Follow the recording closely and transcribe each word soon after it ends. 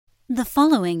The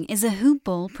following is a Hoop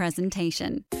Ball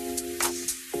presentation.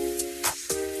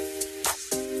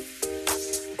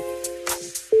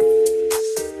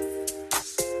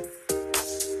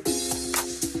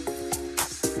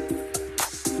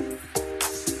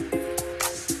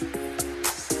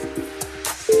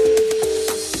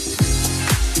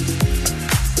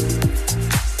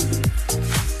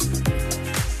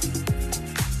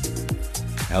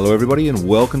 Hello everybody and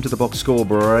welcome to the Box Score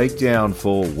Breakdown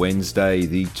for Wednesday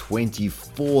the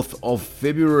 24th of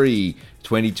February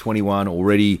 2021.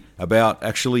 Already about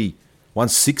actually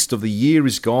 1/6 of the year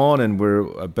is gone and we're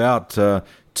about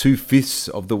 2/5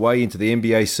 of the way into the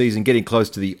NBA season, getting close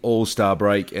to the All-Star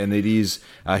break, and it is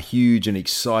a huge and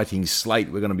exciting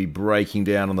slate we're going to be breaking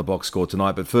down on the Box Score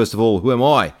tonight. But first of all, who am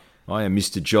I? I am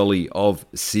Mr. Jolly of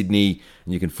Sydney,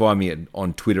 and you can find me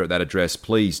on Twitter at that address.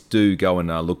 Please do go and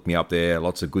look me up there.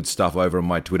 Lots of good stuff over on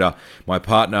my Twitter. My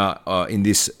partner in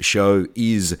this show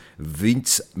is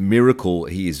Vince Miracle.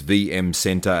 He is VM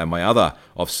Centre, and my other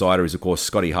offsider is, of course,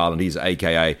 Scotty Harland. He's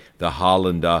a.k.a. the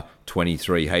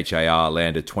Harlander23,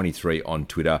 Harlander23 on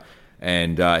Twitter.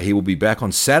 And he will be back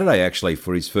on Saturday, actually,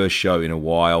 for his first show in a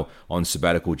while on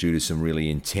sabbatical due to some really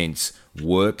intense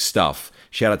work stuff.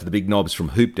 Shout out to the big knobs from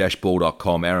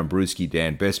hoop-ball.com, Aaron Brewski,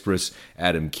 Dan Besperis,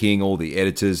 Adam King, all the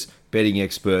editors, betting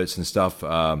experts and stuff,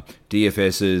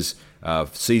 DFSs,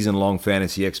 season-long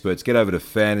fantasy experts. Get over to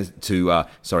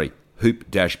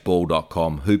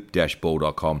hoop-ball.com.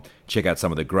 Check out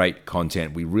some of the great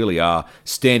content. We really are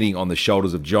standing on the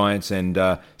shoulders of giants. And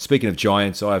speaking of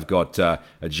giants, I've got a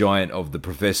giant of the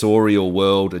professorial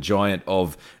world, a giant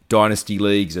of dynasty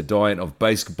leagues, a giant of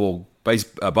basketball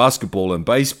and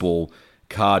baseball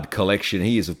card collection.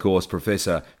 He is, of course,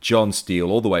 Professor John Steele,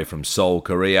 all the way from Seoul,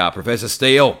 Korea. Professor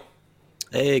Steele.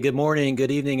 Hey, good morning,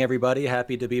 good evening, everybody.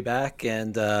 Happy to be back,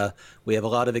 and we have a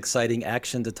lot of exciting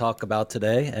action to talk about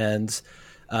today. And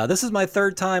this is my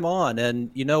third time on,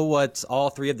 and you know what all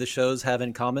three of the shows have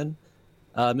in common,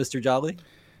 Mr. Jolly?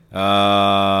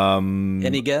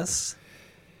 Any guess?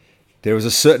 There was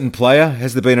a certain player.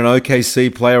 Has there been an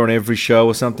OKC player on every show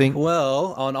or something?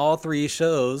 Well, on all three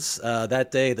shows,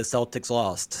 that day the Celtics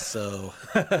lost. So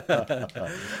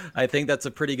I think that's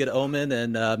a pretty good omen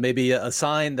and maybe a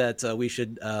sign that we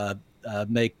should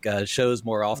make shows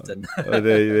more often.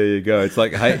 There you go. It's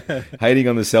like hating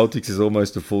on the Celtics is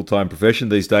almost a full-time profession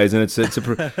these days, and it's a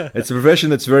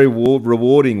profession that's very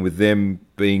rewarding, with them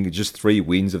being just 3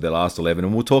 wins of their last 11.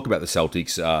 And we'll talk about the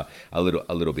Celtics a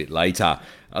little bit later.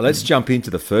 Let's jump into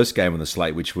the first game on the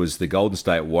slate, which was the Golden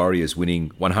State Warriors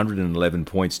winning 111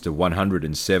 points to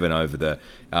 107 over the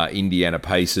Indiana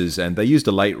Pacers, and they used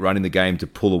a late run in the game to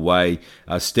pull away.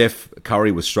 Steph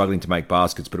Curry was struggling to make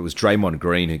baskets, but it was Draymond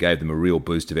Green who gave them a real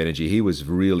boost of energy. He was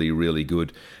really, really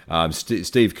good.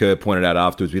 Steve Kerr pointed out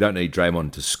afterwards, we don't need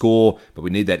Draymond to score, but we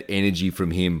need that energy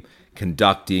from him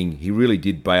conducting. He really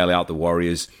did bail out the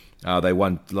Warriors. They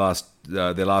won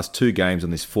their last 2 games on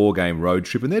this 4-game road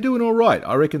trip, and they're doing all right.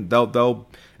 I reckon they'll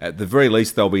at the very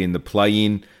least they'll be in the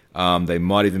play-in. They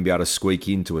might even be able to squeak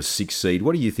into a 6 seed.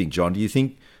 What do you think, John? Do you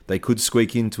think they could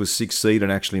squeak into a 6 seed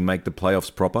and actually make the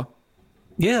playoffs proper?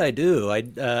 Yeah, I do. I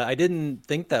didn't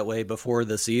think that way before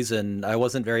the season. I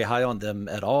wasn't very high on them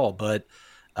at all, but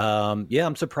yeah,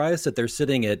 I'm surprised that they're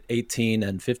sitting at 18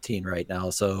 and 15 right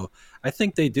now. So I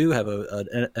think they do have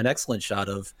an excellent shot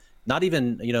of not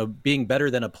even, being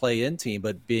better than a play-in team,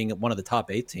 but being one of the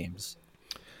top 8 teams.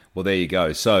 Well, there you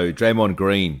go. So Draymond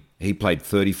Green, he played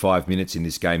 35 minutes in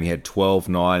this game. He had 12,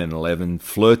 9, and 11,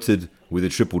 flirted with a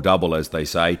triple-double, as they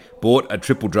say. Bought a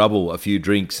triple-double, a few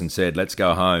drinks, and said, let's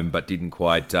go home, but didn't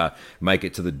quite make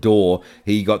it to the door.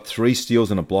 He got 3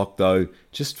 steals and a block, though.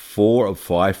 Just 4 of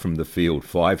 5 from the field.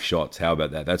 5 shots. How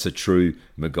about that? That's a true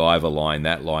MacGyver line,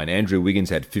 that line. Andrew Wiggins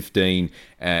had 15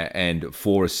 and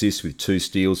 4 assists with 2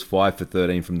 steals, 5 for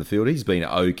 13 from the field. He's been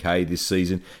okay this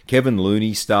season. Kevin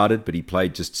Looney started, but he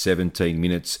played just 17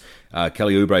 minutes.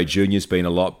 Kelly Oubre Jr. has been a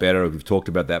lot better. We've talked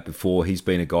about that before. He's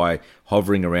been a guy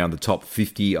hovering around the top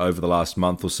 50 over the last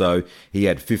month or so. He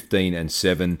had 15 and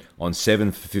 7 on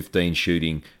 7 for 15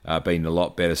 shooting, been a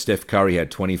lot better. Steph Curry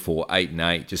had 24, 8 and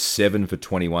 8, just 7 for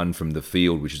 21 from the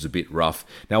field, which is a bit rough.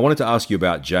 Now, I wanted to ask you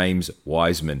about James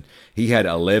Wiseman. He had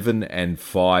 11 and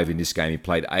 5 in this game. He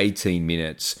played 18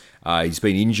 minutes. He's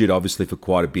been injured, obviously, for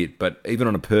quite a bit, but even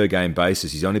on a per-game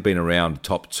basis, he's only been around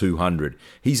top 200.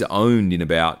 He's owned in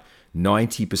about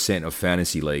 90% of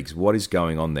fantasy leagues. What is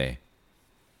going on there?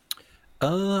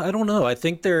 I don't know. I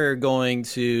think they're going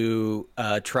to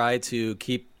try to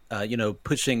keep,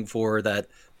 pushing for that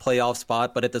playoff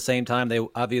spot, but at the same time, they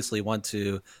obviously want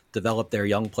to develop their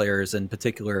young players, in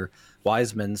particular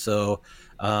Wiseman. So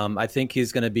I think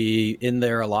he's going to be in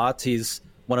there a lot. He's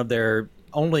one of their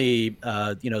only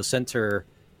center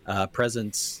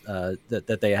presence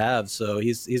that they have. So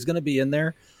he's going to be in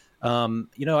there.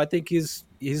 I think he's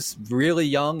really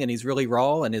young and he's really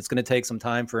raw, and it's going to take some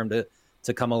time for him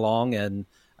to come along. And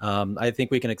I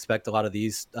think we can expect a lot of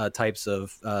these types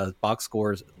of box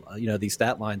scores, these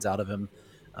stat lines out of him.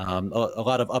 A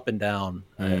lot of up and down,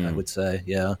 I would say.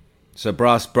 Yeah. So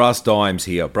brass dimes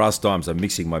here. Brass dimes. I'm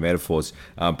mixing my metaphors.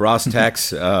 Brass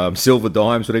tacks, silver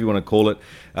dimes, whatever you want to call it.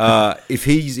 If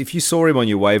you saw him on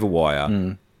your waiver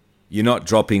wire, you're not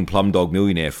dropping Plum Dog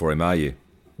Millionaire for him, are you?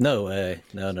 No way.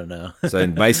 No. So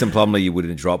Mason Plumlee, you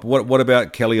wouldn't drop. What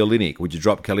about Kelly Olynyk? Would you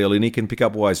drop Kelly Olynyk and pick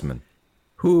up Wiseman?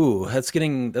 Ooh, that's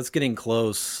getting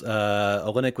close.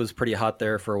 Olynyk was pretty hot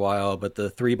there for a while, but the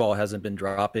three ball hasn't been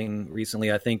dropping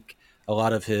recently. I think a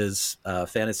lot of his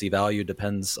fantasy value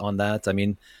depends on that. I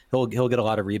mean, he'll get a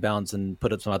lot of rebounds and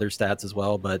put up some other stats as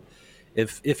well. But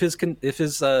if his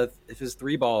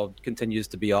three ball continues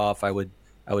to be off, I would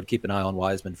keep an eye on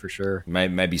Wiseman for sure.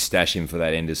 Maybe stash him for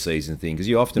that end of season thing, because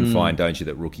you often find, don't you,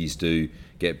 that rookies do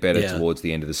get better towards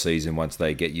the end of the season once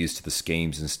they get used to the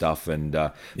schemes and stuff. And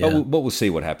but we'll see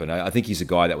what happens. I think he's a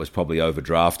guy that was probably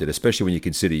overdrafted, especially when you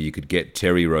consider you could get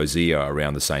Terry Rozier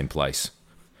around the same place.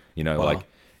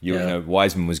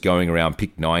 Wiseman was going around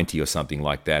pick 90 or something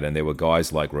like that, and there were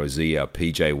guys like Rozier,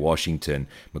 PJ Washington,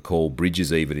 McCall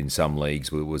Bridges, even in some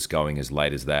leagues was going as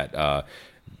late as that.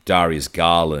 Darius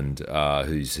Garland,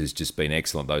 who's just been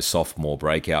excellent. Those sophomore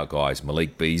breakout guys,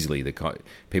 Malik Beasley,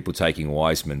 people taking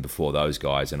Wiseman before those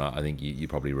guys, and I think you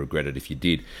probably regret it if you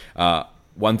did.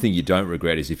 One thing you don't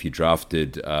regret is if you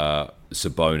drafted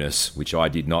Sabonis, which I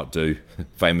did not do.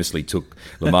 Famously took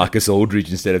LaMarcus Aldridge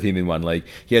instead of him in one league.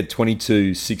 He had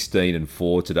 22, 16, and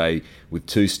 4 today with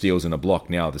 2 steals and a block.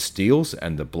 Now the steals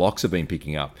and the blocks have been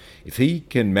picking up. If he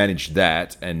can manage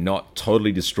that and not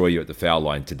totally destroy you at the foul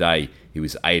line today, he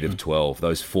was 8 of 12.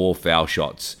 Those 4 foul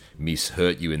shots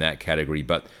hurt you in that category.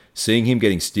 But seeing him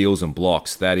getting steals and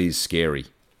blocks, that is scary.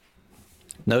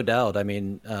 No doubt. I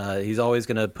mean, he's always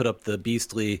going to put up the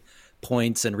beastly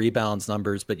points and rebounds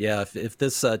numbers. But yeah, if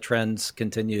this trend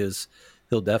continues,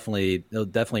 he'll definitely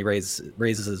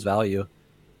raises his value.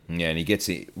 Yeah, and he gets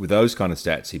it with those kind of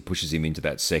stats. He pushes him into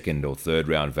that second or third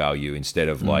round value instead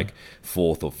of like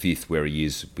fourth or fifth where he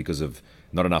is, because of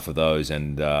not enough of those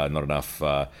and not enough.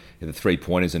 The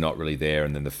 3-pointers are not really there,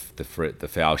 and then the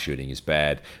foul shooting is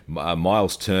bad.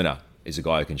 Miles Turner is a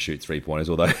guy who can shoot 3-pointers,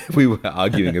 although we were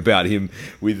arguing about him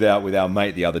with our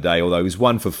mate the other day, although he was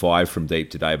 1 for 5 from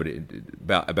deep today,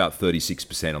 but about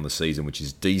 36% on the season, which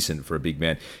is decent for a big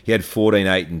man. He had 14,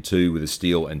 8, and 2 with a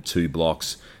steal and 2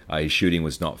 blocks. His shooting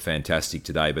was not fantastic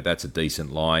today, but that's a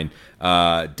decent line.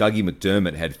 Dougie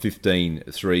McDermott had 15,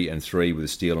 3, and 3 with a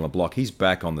steal and a block. He's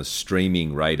back on the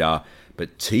streaming radar.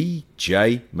 But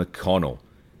TJ McConnell,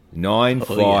 9,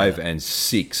 5, and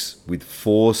 6 with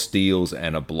 4 steals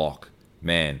and a block.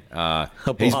 Man, a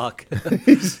block.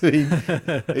 He's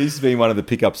been one of the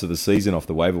pickups of the season off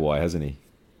the waiver wire, hasn't he?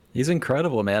 He's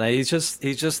incredible, man. He's just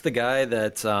the guy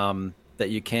that that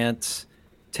you can't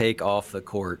take off the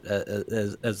court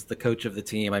as the coach of the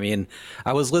team. I mean,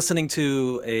 I was listening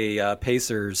to a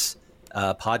Pacers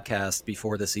podcast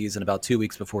before the season, about 2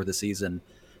 weeks before the season,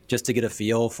 just to get a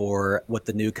feel for what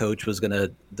the new coach was going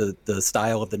to, the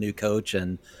style of the new coach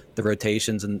and the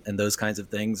rotations and those kinds of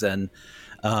things. And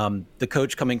the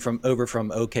coach coming over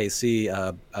from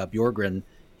OKC, Bjorgren,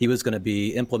 he was going to be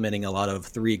implementing a lot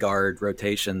of 3-guard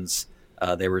rotations,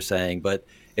 they were saying. But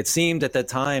it seemed at that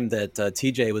time that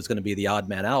TJ was going to be the odd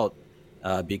man out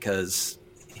because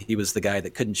he was the guy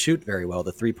that couldn't shoot very well,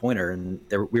 the 3-pointer. And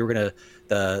we were going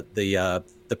to,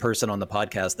 the person on the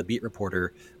podcast, the beat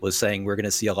reporter, was saying we're going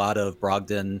to see a lot of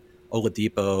Brogdon,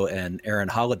 Oladipo, and Aaron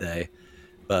Holiday.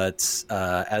 But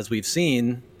as we've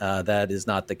seen, that is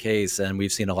not the case. And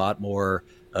we've seen a lot more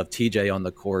of TJ on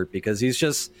the court because he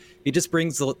just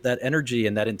brings that energy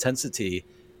and that intensity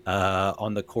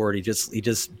on the court. He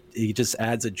just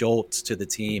adds a jolt to the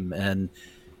team, and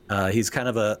he's kind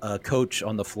of a coach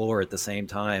on the floor at the same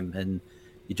time. And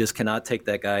you just cannot take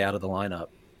that guy out of the lineup.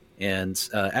 And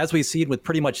as we've seen with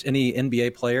pretty much any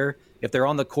NBA player, if they're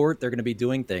on the court, they're going to be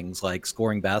doing things like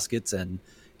scoring baskets and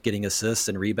getting assists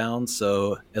and rebounds.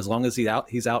 So as long as he's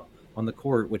out on the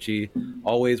court, which he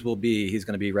always will be, he's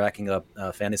going to be racking up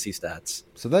fantasy stats.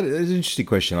 So that is an interesting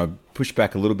question. I'll push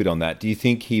back a little bit on that. Do you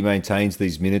think he maintains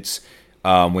these minutes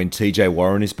when TJ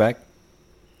Warren is back?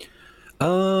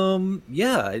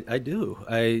 Yeah, I do.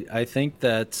 I think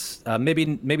that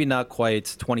maybe not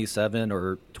quite 27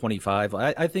 or 25.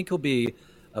 I think he'll be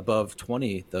above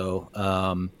 20 though.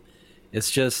 It's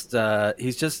just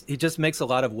he just makes a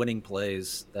lot of winning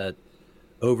plays that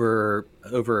over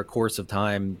a course of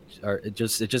time, it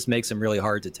just makes him really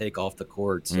hard to take off the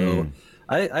court. So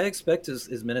I expect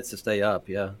his minutes to stay up.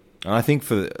 Yeah. And I think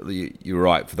you're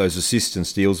right, for those assists and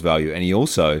steals value. And he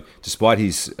also, despite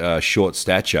his short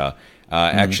stature,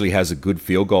 actually has a good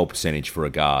field goal percentage for a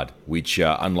guard, which,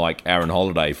 unlike Aaron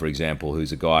Holiday, for example,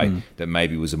 who's a guy that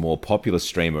maybe was a more popular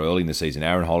streamer early in the season,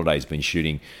 Aaron Holiday's been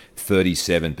shooting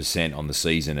 37% on the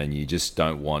season, and you just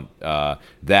don't want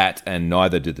that, and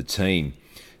neither did the team.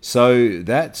 So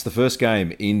that's the first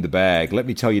game in the bag. Let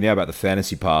me tell you now about the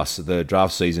Fantasy Pass. The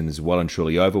draft season is well and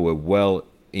truly over. We're well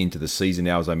into the season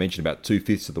now, as I mentioned, about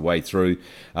 2/5 of the way through.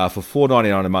 For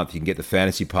 $4.99 a month, you can get the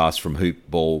Fantasy Pass from Hoop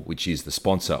Ball, which is the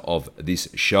sponsor of this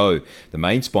show. The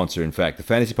main sponsor, in fact. The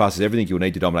Fantasy Pass is everything you'll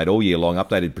need to dominate all year long.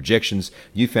 Updated projections,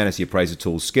 new fantasy appraiser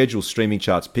tools, schedules, streaming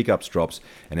charts, pickups, drops,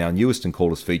 and our newest and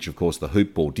coolest feature, of course, the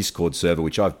Hoop Ball Discord server,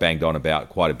 which I've banged on about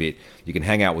quite a bit. You can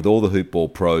hang out with all the Hoop Ball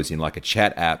pros in like a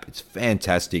chat app. It's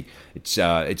fantastic.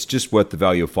 It's just worth the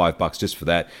value of $5 just for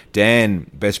that. Dan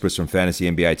Vespris from Fantasy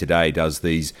NBA Today does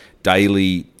these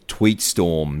daily tweet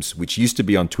storms, which used to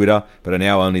be on Twitter, but are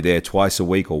now only there twice a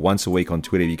week or once a week on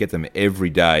Twitter. You get them every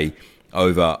day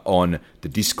over on the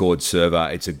Discord server.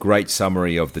 It's a great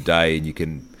summary of the day, and you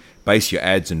can base your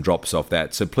ads and drops off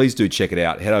that. So please do check it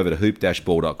out. Head over to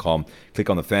hoop-ball.com, click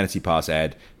on the Fantasy Pass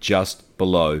ad just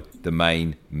below the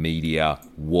main media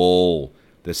wall.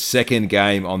 The second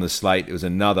game on the slate, it was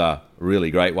another really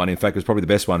great one. In fact, it was probably the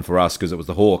best one for us because it was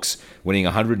the Hawks winning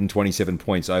 127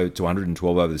 points to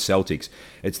 112 over the Celtics.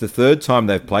 It's the third time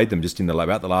they've played them just in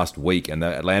about the last week, and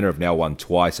the Atlanta have now won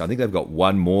twice. I think they've got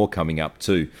one more coming up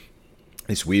too.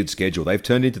 This weird schedule. They've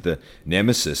turned into the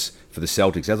nemesis for the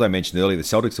Celtics. As I mentioned earlier, the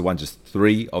Celtics have won just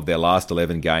 3 of their last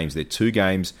 11 games. They're 2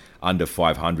 games under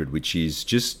 500, which is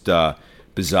just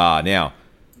bizarre. Now,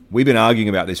 we've been arguing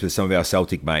about this with some of our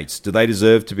Celtic mates. Do they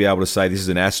deserve to be able to say this is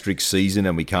an asterisk season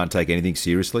and we can't take anything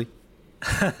seriously?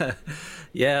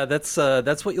 Yeah, that's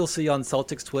what you'll see on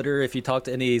Celtics Twitter. If you talk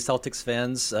to any Celtics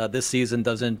fans, this season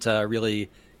doesn't really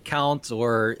count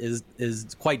or is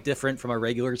quite different from a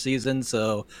regular season.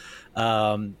 So,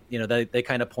 they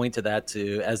kind of point to that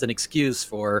as an excuse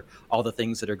for all the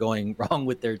things that are going wrong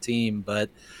with their team. But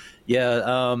yeah,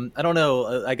 I don't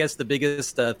know. I guess the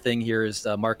biggest thing here is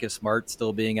Marcus Smart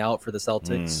still being out for the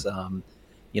Celtics.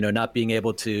 Not being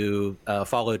able to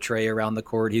follow Trey around the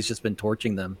court. He's just been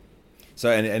torching them. So,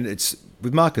 and it's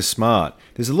with Marcus Smart,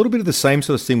 there's a little bit of the same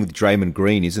sort of thing with Draymond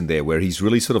Green, isn't there? Where he's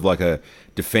really sort of like a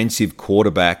defensive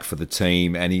quarterback for the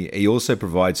team, and he also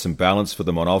provides some balance for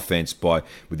them on offense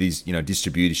with his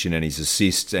distribution and his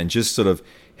assists, and just sort of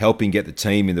helping get the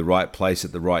team in the right place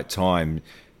at the right time.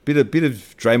 Bit of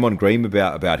Draymond Green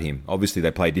about him. Obviously,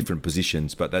 they play different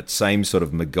positions, but that same sort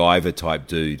of MacGyver type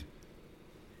dude.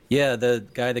 Yeah, the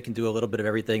guy that can do a little bit of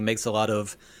everything, makes a lot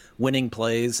of winning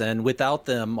plays, and without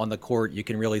them on the court, you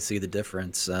can really see the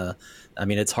difference.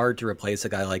 It's hard to replace a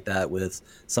guy like that with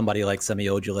somebody like Semi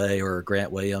Ojeleye or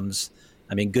Grant Williams.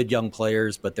 Good young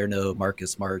players, but they're no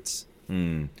Marcus Smarts.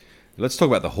 Let's talk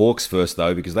about the Hawks first,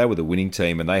 though, because they were the winning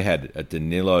team, and they had a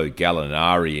Danilo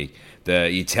Gallinari, the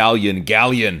Italian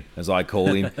Galleon, as I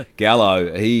call him.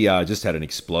 Gallo, he just had an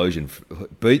explosion,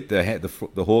 beat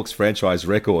the Hawks franchise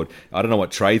record. I don't know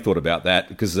what Trey thought about that,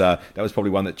 because that was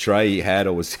probably one that Trey had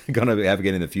or was going to have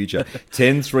again in the future.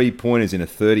 10 3-pointers in a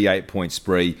 38-point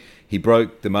spree. He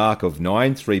broke the mark of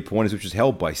 9 3-pointers, which was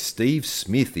held by Steve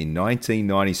Smith in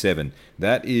 1997.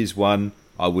 That is one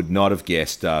I would not have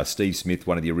guessed. Steve Smith,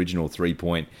 one of the original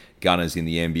 3-point gunners in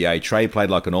the NBA. Trey played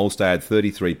like an all-star, had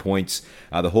 33 points.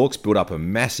 The Hawks built up a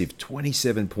massive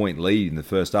 27-point lead in the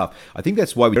first half. I think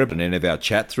that's why we opened any of our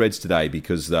chat threads today,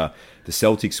 because the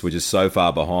Celtics were just so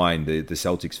far behind. The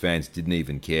Celtics fans didn't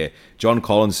even care. John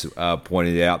Collins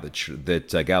pointed out that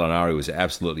Gallinari was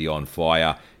absolutely on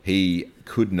fire. He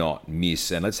could not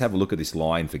miss. And let's have a look at this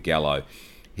line for Gallo.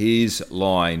 His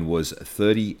line was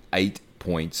 38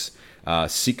 points.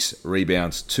 6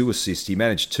 rebounds, 2 assists. He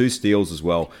managed 2 steals as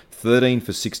well. 13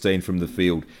 for 16 from the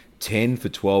field, 10 for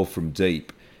 12 from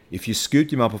deep. If you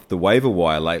scooped him up off the waiver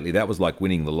wire lately, that was like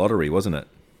winning the lottery, wasn't it?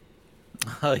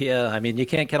 Oh, yeah. You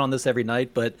can't count on this every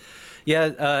night, but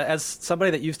yeah, as somebody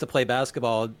that used to play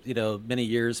basketball,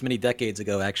 many decades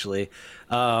ago, actually,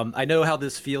 I know how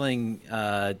this feeling.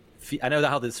 I know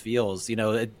how this feels.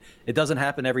 It doesn't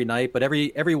happen every night, but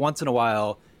every once in a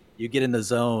while, you get in the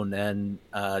zone, and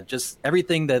just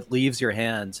everything that leaves your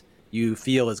hand, you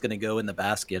feel is going to go in the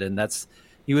basket. And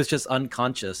he was just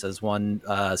unconscious, as one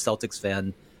Celtics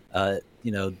fan,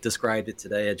 described it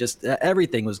today.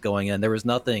 Everything was going in. There was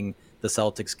nothing the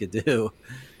Celtics could do.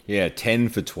 Yeah, 10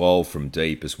 for 12 from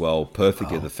deep as well.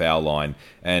 Perfect at the foul line.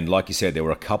 And like you said, there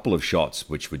were a couple of shots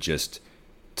which were just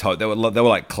they were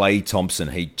like Klay Thompson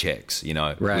heat checks,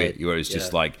 Right. where it's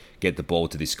just like, get the ball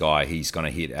to this guy. He's going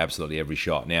to hit absolutely every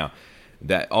shot. Now,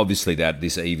 that obviously that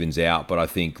this evens out, but I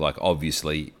think like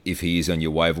obviously if he is on your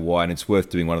waiver wire, and it's worth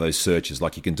doing one of those searches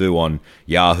like you can do on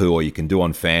Yahoo or you can do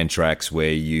on Fantrax,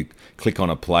 where you click on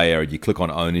a player and you click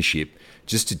on ownership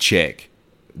just to check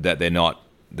that they're not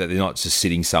just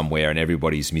sitting somewhere and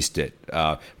everybody's missed it.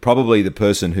 Probably the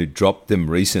person who dropped them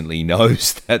recently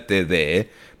knows that they're there,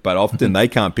 but often they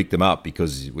can't pick them up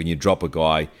because when you drop a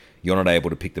guy, you're not able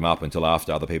to pick them up until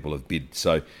after other people have bid.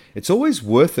 So it's always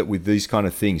worth it with these kind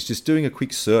of things, just doing a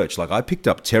quick search. Like I picked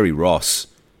up Terry Ross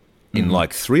in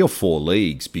like 3 or 4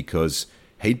 leagues because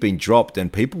he'd been dropped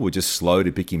and people were just slow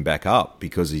to pick him back up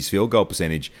because his field goal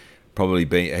percentage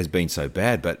has been so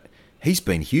bad. But he's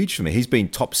been huge for me. He's been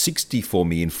top 60 for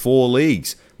me in 4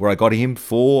 leagues where I got him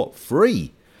for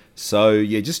free. So,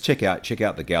 yeah, just check out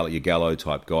the Gallo, your Gallo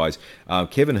type guys.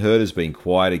 Kevin Huerter's been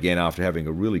quiet again after having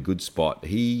a really good spot.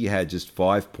 He had just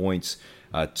 5 points,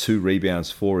 2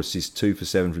 rebounds, 4 assists, 2 for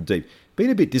 7 from deep.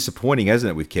 Been a bit disappointing, hasn't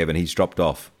it, with Kevin? He's dropped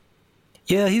off.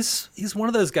 Yeah, he's one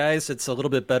of those guys that's a little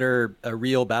bit better a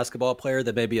real basketball player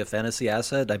than maybe a fantasy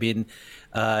asset. I mean,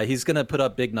 he's going to put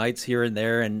up big nights here and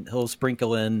there, and he'll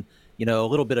sprinkle in, a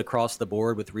little bit across the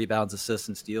board with rebounds, assists,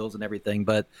 and steals and everything.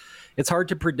 But it's hard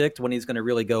to predict when he's going to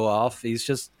really go off. He's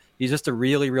just a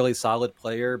really, really solid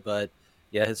player. But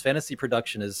yeah, his fantasy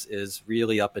production is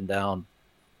really up and down.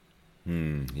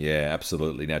 Yeah,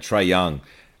 absolutely. Now, Trae Young,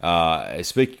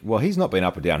 he's not been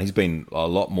up and down. He's been a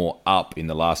lot more up in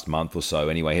the last month or so.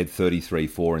 Anyway, he had 33,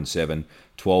 4 and 7,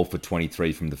 12 for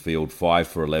 23 from the field, 5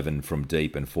 for 11 from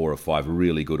deep, and 4 of 5.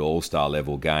 Really good all-star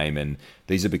level game. And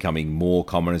these are becoming more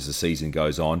common as the season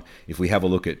goes on. If we have a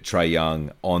look at Trae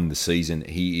Young on the season,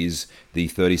 he is the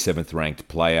 37th ranked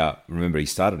player. Remember, he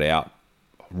started out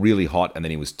really hot and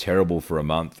then he was terrible for a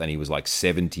month and he was like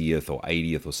 70th or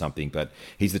 80th or something, but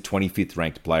he's the 25th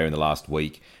ranked player in the last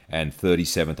week and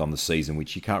 37th on the season,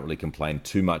 which you can't really complain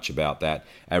too much about that,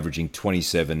 averaging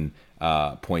 27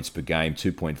 points per game,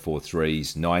 2.4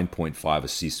 threes, 9.5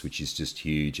 assists, which is just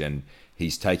huge, and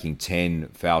he's taking 10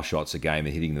 foul shots a game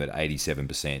and hitting them at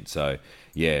 87%. So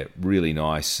yeah, really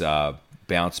nice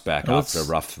bounce back after a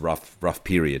rough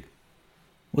period.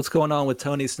 What's going on with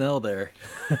Tony Snell there?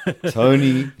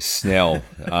 Tony Snell.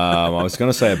 I was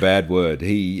going to say a bad word.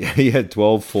 He had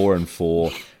 12, 4 and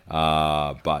 4.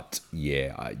 But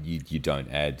yeah, you don't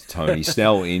add Tony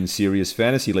Snell in serious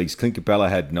fantasy leagues. Clint Capella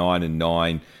had 9 and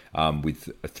 9 with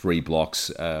 3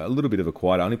 blocks. A little bit of a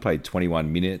quiet. I only played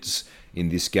 21 minutes in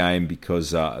this game because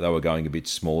they were going a bit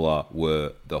smaller,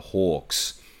 were the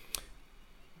Hawks.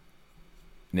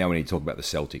 Now we need to talk about the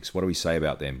Celtics. What do we say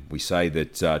about them? We say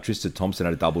that Tristan Thompson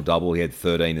had a double-double. He had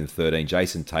 13 and 13.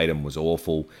 Jason Tatum was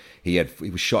awful. He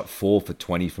was shot 4 for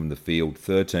 20 from the field,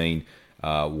 13,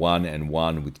 1 and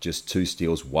 1 with just 2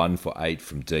 steals, 1 for 8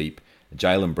 from deep.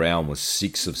 Jaylen Brown was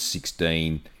 6 of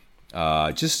 16.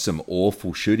 Just some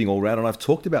awful shooting all around. And I've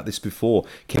talked about this before.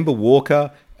 Kemba Walker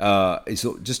is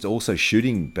just also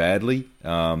shooting badly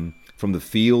from the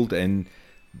field, and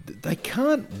they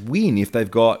can't win if they've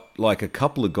got like a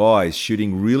couple of guys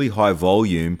shooting really high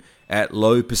volume at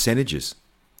low percentages.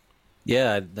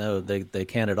 Yeah, no, they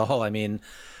can't at all. I mean,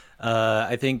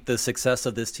 I think the success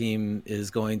of this team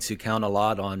is going to count a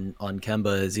lot on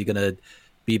Kemba. Is he going to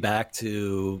be back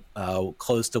to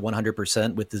close to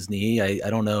 100% with his knee? I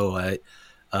don't know.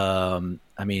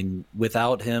 I mean,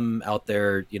 without him out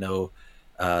there,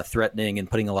 threatening and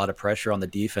putting a lot of pressure on the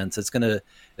defense, it's gonna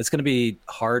be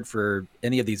hard for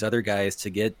any of these other guys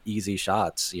to get easy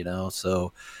shots.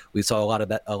 So we saw a lot of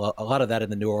that in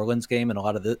the New Orleans game, and a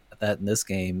lot of that in this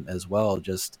game as well.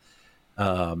 Just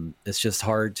it's just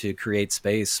hard to create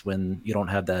space when you don't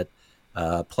have that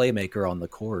playmaker on the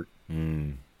court.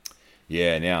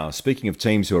 Yeah, now, speaking of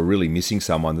teams who are really missing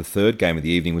someone, the third game of the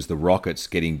evening was the Rockets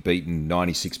getting beaten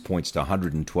 96 points to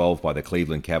 112 by the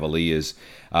Cleveland Cavaliers.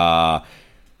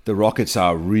 The Rockets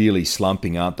are really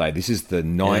slumping, aren't they? This is the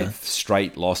 9th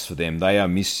straight loss for them. They are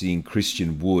missing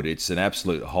Christian Wood. It's an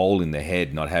absolute hole in the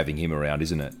head not having him around,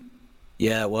 isn't it?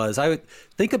 Yeah, it was. I would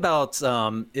think about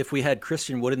if we had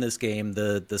Christian Wood in this game,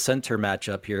 the center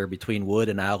matchup here between Wood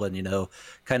and Allen,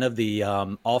 kind of the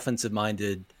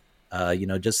offensive-minded,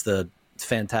 just the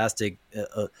fantastic,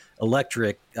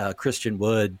 electric Christian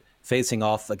Wood facing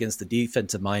off against the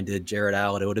defensive-minded Jared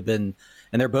Allen. It would have been,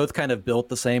 and they're both kind of built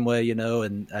the same way,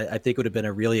 and I think it would have been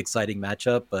a really exciting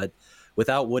matchup. But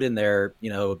without Wood in there,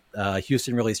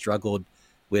 Houston really struggled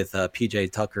with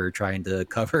PJ Tucker trying to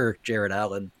cover Jared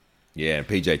Allen. Yeah, and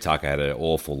PJ Tucker had an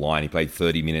awful line. He played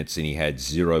 30 minutes and he had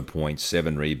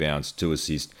 0.7 rebounds, 2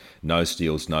 assists, no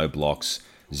steals, no blocks,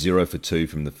 0 for 2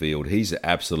 from the field. He's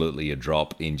absolutely a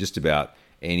drop in just about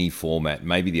any format.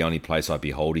 Maybe the only place I'd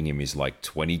be holding him is like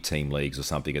 20-team leagues or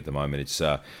something at the moment. It's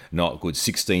not good.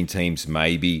 16 teams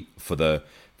maybe for the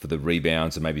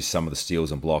rebounds and maybe some of the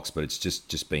steals and blocks, but it's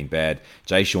just been bad.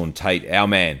 Jayshawn Tate, our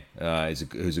man,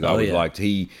 who's a guy we liked.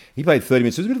 He played 30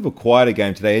 minutes. It was a bit of a quieter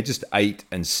game today. He had just 8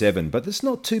 and 7, but that's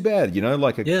not too bad.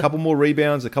 Like a couple more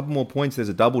rebounds, a couple more points. There's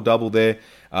a double there.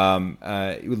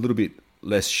 A little bit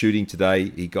less shooting today.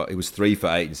 He was 3 for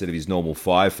 8 instead of his normal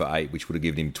 5 for 8, which would have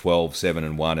given him 12, 7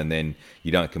 and 1, and then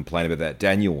you don't complain about that.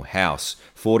 Daniel House,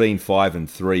 14, 5 and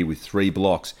 3 with 3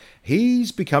 blocks.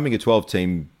 He's becoming a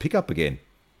 12-team pickup again.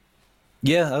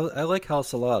 Yeah, I like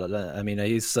House a lot. I mean,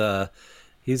 he's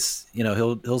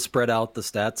he'll spread out the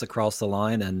stats across the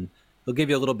line and he'll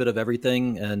give you a little bit of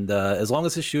everything. And as long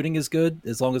as his shooting is good,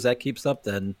 as long as that keeps up,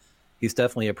 then he's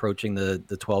definitely approaching the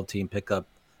 12-team pickup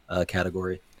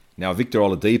category. Now, Victor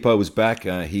Oladipo was back.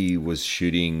 He was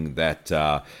shooting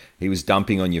that. He was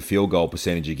dumping on your field goal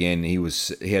percentage again. He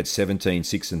had 17,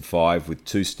 6 and 5 with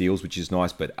 2 steals, which is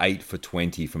nice, but 8 for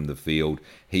 20 from the field.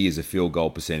 He is a field goal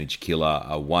percentage killer.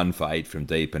 1 for 8 from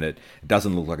deep, and it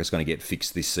doesn't look like it's going to get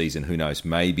fixed this season. Who knows?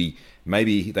 Maybe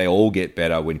they all get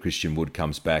better when Christian Wood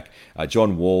comes back.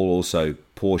 John Wall also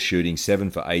poor shooting,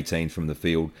 7 for 18 from the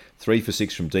field, 3 for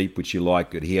 6 from deep, which you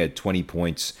like. He had 20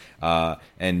 points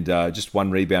and just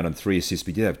 1 rebound and 3 assists.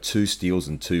 But he did have 2 steals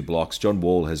and 2 blocks. John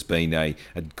Wall has been a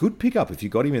good pickup. If you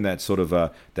got him in that sort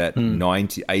of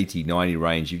 90, 80, 90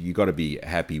 range, you got to be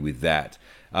happy with that.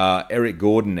 Eric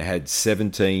Gordon had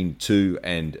 17, 2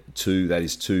 and 2. That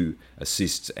is 2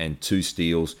 assists and 2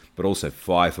 steals, but also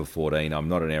 5 for 14. I'm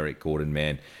not an Eric Gordon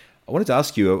man. I wanted to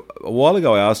ask you, a while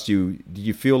ago I asked you, do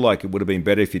you feel like it would have been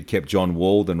better if you'd kept John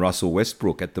Wall than Russell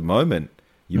Westbrook? At the moment,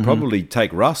 you'd probably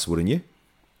take Russ, wouldn't you?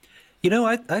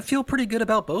 I feel pretty good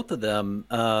about both of them.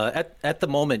 At the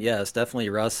moment, yes, definitely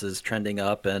Russ is trending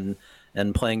up and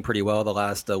playing pretty well the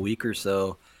last week or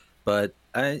so. But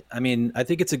I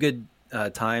think it's a good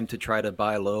time to try to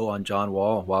buy low on John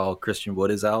Wall while Christian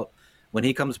Wood is out. When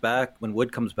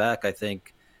Wood comes back, I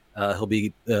think he'll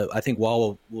be. I think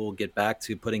Wall will get back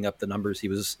to putting up the numbers he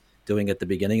was doing at the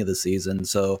beginning of the season.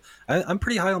 So I'm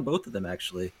pretty high on both of them,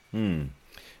 actually.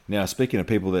 Now, speaking of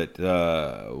people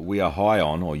that we are high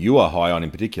on, or you are high on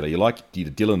in particular, you like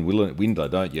Dylan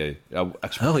Windler, don't you?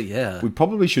 Actually, yeah. We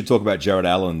probably should talk about Jared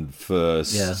Allen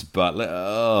first, but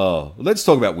let's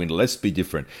talk about Windler. Let's be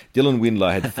different. Dylan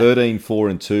Windler had 13, 4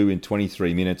 and 2 in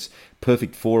 23 minutes.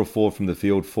 Perfect 4 of 4 from the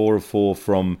field, 4 of 4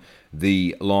 from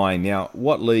the line. Now,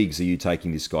 what leagues are you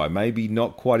taking this guy? Maybe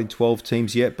not quite in 12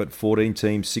 teams yet, but 14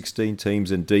 teams, 16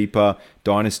 teams and deeper,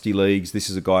 dynasty leagues. This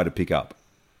is a guy to pick up.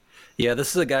 Yeah, this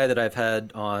is a guy that I've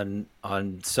had on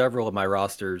several of my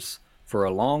rosters for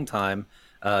a long time,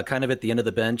 kind of at the end of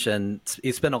the bench, and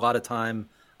he spent a lot of time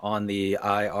on the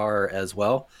IR as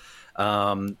well.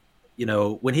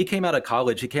 When he came out of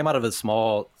college, he came out of a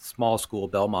small school,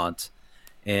 Belmont,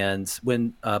 and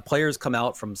when players come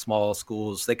out from small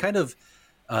schools, they kind of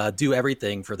do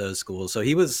everything for those schools. So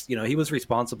he was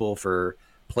responsible for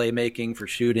playmaking, for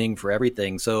shooting, for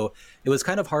everything. So it was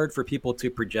kind of hard for people to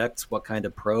project what kind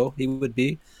of pro he would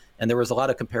be. And there was a lot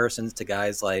of comparisons to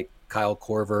guys like Kyle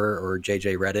Korver or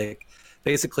JJ Redick,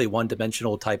 basically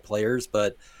one-dimensional type players.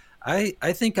 But I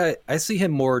think I see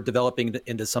him more developing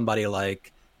into somebody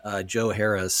like Joe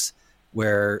Harris,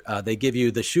 where they give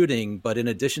you the shooting, but in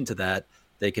addition to that,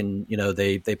 they can,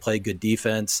 they play good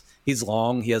defense. He's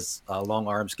long. He has long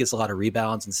arms, gets a lot of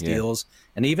rebounds and steals,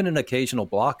 and even an occasional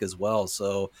block as well.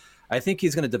 So I think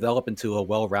he's going to develop into a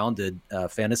well-rounded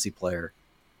fantasy player.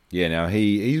 Yeah, now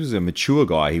he was a mature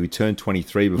guy. He turned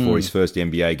 23 before his first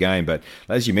NBA game. But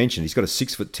as you mentioned, he's got a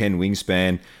 6'10"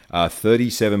 wingspan,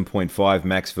 37.5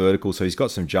 max vertical. So he's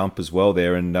got some jump as well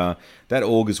there. And that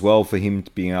augurs well for him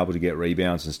being able to get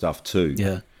rebounds and stuff too.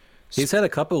 Yeah. He's had a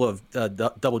couple of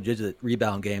double-digit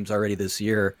rebound games already this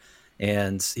year,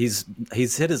 and he's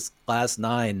hit his last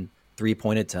 9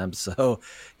 3-point attempts. So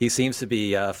he seems to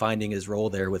be finding his role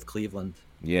there with Cleveland.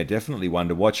 Yeah, definitely one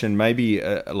to watch, and maybe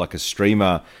like a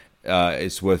streamer,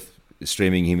 it's worth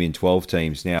streaming him in 12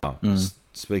 teams. Now,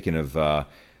 speaking of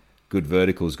good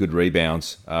verticals, good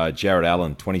rebounds, Jared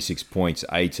Allen, 26 points,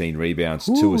 18 rebounds,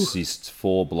 2 assists,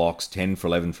 4 blocks, 10 for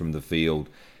 11 from the field.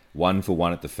 1 for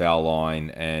 1 at the foul line,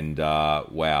 and 5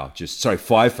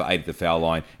 for 8 at the foul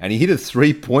line, and he hit a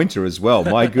 3-pointer as well.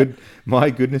 My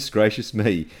goodness gracious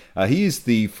me! He is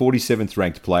the 47th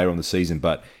ranked player on the season,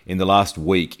 but in the last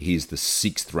week he is the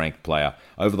 6th ranked player.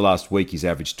 Over the last week, he's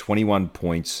averaged 21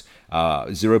 points,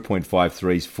 0.5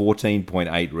 threes,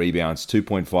 14.8 rebounds,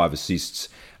 2.5 assists,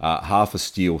 half a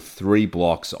steal, 3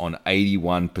 blocks on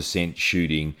 81%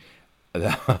 shooting.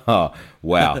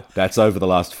 Wow, that's over the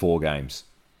last 4 games.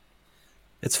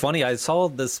 It's funny. I saw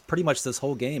pretty much this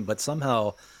whole game, but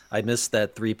somehow I missed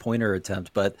that 3-pointer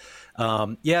attempt. But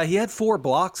he had 4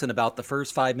 blocks in about the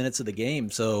first 5 minutes of the game.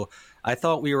 So I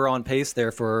thought we were on pace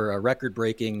there for a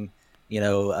record-breaking,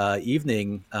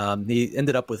 evening. He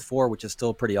ended up with 4, which is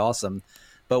still pretty awesome.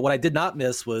 But what I did not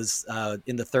miss was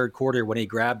in the third quarter when he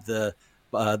grabbed the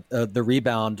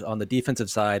rebound on the defensive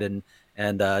side and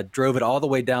drove it all the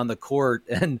way down the court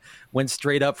and went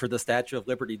straight up for the Statue of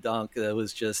Liberty dunk. It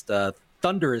was just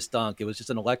thunderous dunk. It was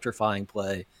just an electrifying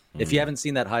play. If you haven't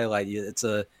seen that highlight, it's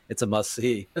a must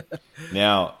see.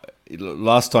 Now,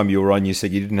 last time you were on, you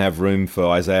said you didn't have room for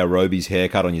Isaiah Roby's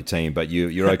haircut on your team, but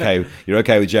you're okay. You're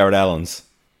okay with Jared Allen's.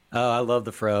 Oh, I love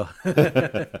the fro.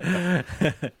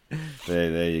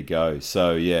 There you go.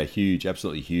 So yeah, huge,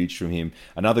 absolutely huge from him.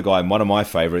 Another guy, one of my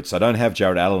favorites. I don't have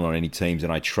Jared Allen on any teams,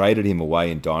 and I traded him away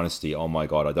in Dynasty. Oh my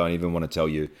God, I don't even want to tell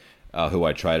you who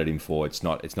I traded him for. It's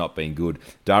not been good.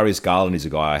 Darius Garland is a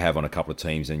guy I have on a couple of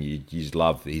teams, and you just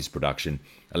love his production.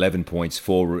 11 points,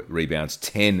 4 rebounds,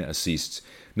 10 assists.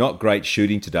 Not great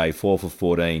shooting today, 4 for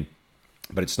 14.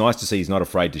 But it's nice to see he's not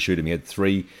afraid to shoot him. He had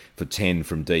 3 for 10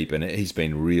 from deep, and he's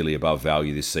been really above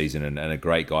value this season and a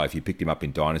great guy. If you picked him up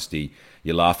in Dynasty,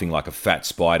 you're laughing like a fat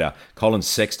spider. Colin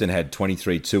Sexton had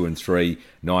 23, 2 and 3,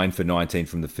 9 for 19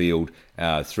 from the field,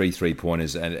 3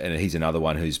 3-pointers, and he's another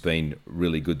one who's been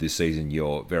really good this season.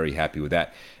 You're very happy with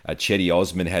that. Chetty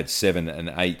Osman had 7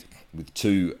 and 8 with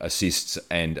 2 assists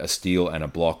and a steal and a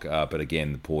block, but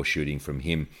again, the poor shooting from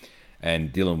him.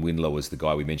 And Dylan Windler was the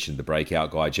guy we mentioned, the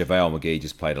breakout guy. JaVale McGee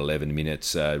just played 11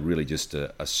 minutes, really just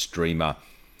a streamer.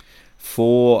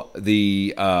 For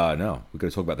the... no, we've got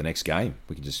to talk about the next game.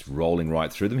 We can just rolling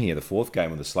right through them here. The 4th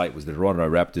game on the slate was the Toronto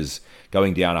Raptors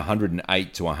going down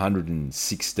 108 to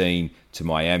 116 to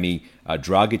Miami.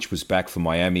 Dragic was back for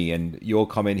Miami, and your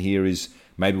comment here is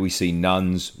maybe we see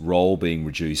Nunn's role being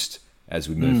reduced as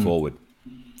we move forward.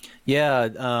 Yeah,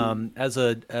 as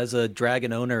a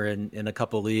Dragon owner in a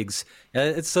couple leagues,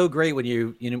 it's so great when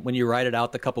you ride it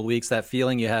out the couple weeks. That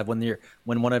feeling you have when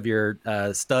one of your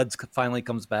studs finally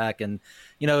comes back, and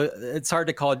it's hard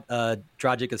to call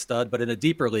Dragic a stud, but in a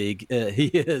deeper league he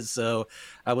is. So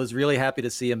I was really happy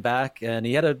to see him back, and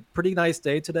he had a pretty nice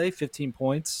day today. 15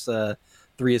 points,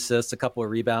 3 assists, a couple of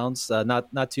rebounds.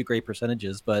 Not too great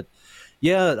percentages, but.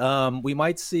 Yeah, we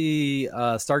might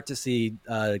start to see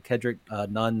Kendrick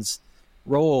Nunn's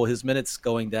role, his minutes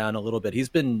going down a little bit. He's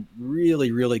been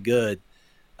really, really good.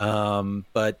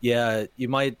 But yeah, you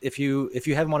might if you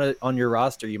have him on your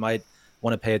roster, you might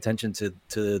want to pay attention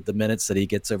to the minutes that he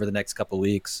gets over the next couple of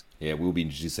weeks. Yeah, we'll be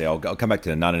interested to see. I'll come back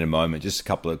to Nunn in a moment. Just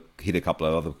hit a couple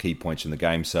of other key points in the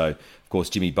game. So, of course,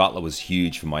 Jimmy Butler was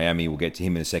huge for Miami. We'll get to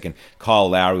him in a second. Kyle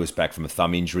Lowry was back from a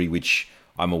thumb injury, which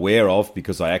I'm aware of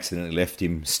because I accidentally left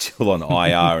him still on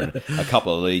IR in a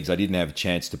couple of leagues. I didn't have a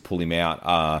chance to pull him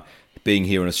out. Being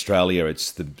here in Australia,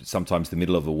 it's sometimes the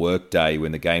middle of a work day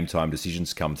when the game time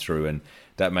decisions come through, and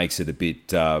that makes it a bit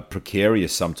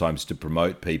precarious sometimes to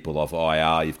promote people off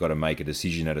IR. You've got to make a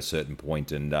decision at a certain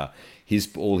point, and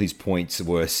all his points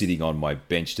were sitting on my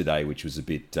bench today, which was a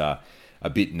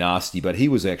bit nasty. But he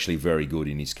was actually very good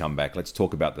in his comeback. Let's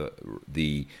talk about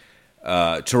the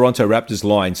Toronto Raptors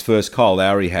lines. First, Kyle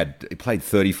Lowry he played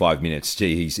 35 minutes.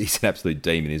 Gee, he's an absolute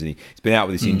demon, isn't he? He's been out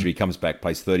with this injury, comes back,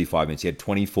 plays 35 minutes. He had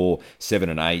 24, 7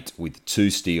 and 8 with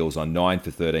 2 steals on 9 for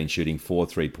 13 shooting, 4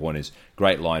 3-pointers.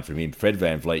 Great line from him. Fred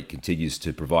VanVleet continues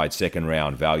to provide second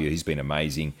round value. He's been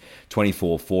amazing.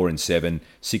 24, 4 and 7,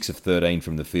 6 of 13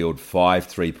 from the field, 5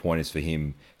 3-pointers for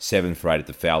him, 7 for 8 at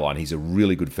the foul line. He's a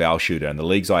really good foul shooter, and the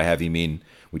leagues I have him in,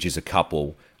 which is a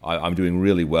couple, I'm doing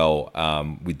really well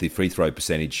with the free throw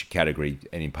percentage category,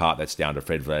 and in part that's down to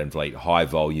Fred VanVleet. High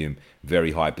volume,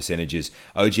 very high percentages.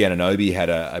 OG Anunoby had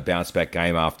a bounce-back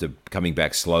game after coming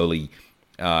back slowly.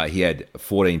 He had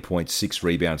 14 points, 6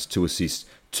 rebounds, 2 assists,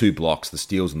 2 blocks. The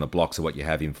steals and the blocks are what you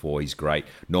have him for. He's great.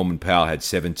 Norman Powell had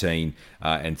 17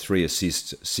 and 3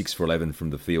 assists, 6 for 11 from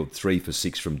the field, 3 for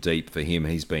 6 from deep for him.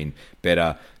 He's been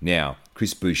better. Now,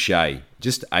 Chris Boucher,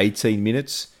 just 18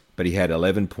 minutes, but he had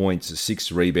 11 points,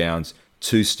 6 rebounds,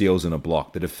 2 steals and a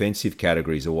block. The defensive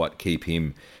categories are what keep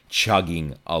him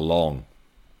chugging along.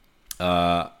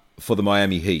 For the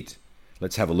Miami Heat,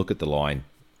 let's have a look at the line.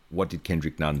 What did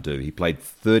Kendrick Nunn do? He played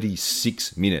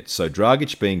 36 minutes. So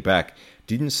Dragic being back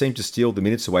didn't seem to steal the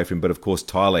minutes away from him, but of course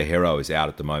Tyler Herro is out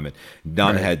at the moment.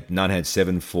 Nunn had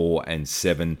 7-4 and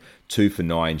 7, 2 for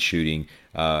 9 shooting.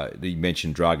 You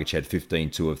mentioned Dragic had 15,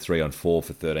 2 of 3 on 4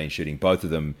 for 13 shooting. Both of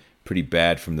them pretty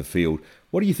bad from the field.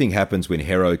 What do you think happens when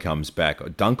Herro comes back?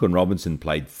 Duncan Robinson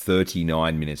played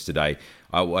 39 minutes today.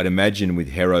 I'd imagine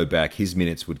with Herro back, his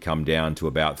minutes would come down to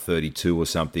about 32 or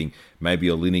something. Maybe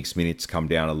Olynyk's minutes come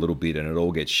down a little bit and it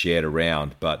all gets shared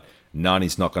around. But Nunn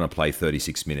is not going to play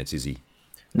 36 minutes, is he?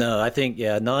 No, I think,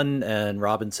 Nunn and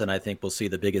Robinson, I think, will see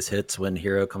the biggest hits when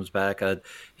Herro comes back.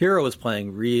 Herro was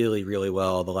playing really, really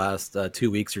well the last 2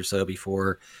 weeks or so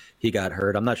before he got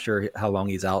hurt. I'm not sure how long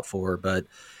he's out for, but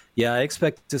yeah, I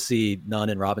expect to see Nunn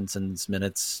and Robinson's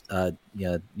minutes,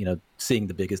 seeing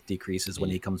the biggest decreases when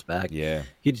he comes back. Yeah.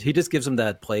 He just gives them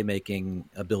that playmaking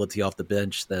ability off the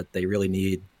bench that they really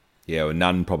need. Yeah, well,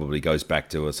 Nunn probably goes back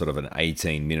to a sort of an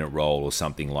 18-minute role or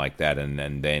something like that, and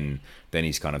then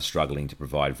he's kind of struggling to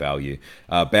provide value.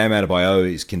 Bam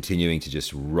Adebayo is continuing to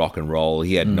just rock and roll.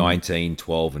 He had 19,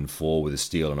 12, and 4 with a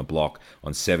steal and a block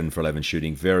on 7 for 11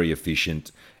 shooting. Very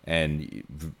efficient, and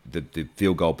the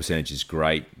field goal percentage is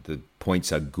great. The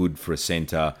points are good for a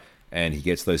center, and he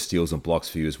gets those steals and blocks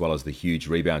for you as well as the huge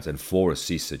rebounds, and 4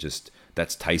 assists are just,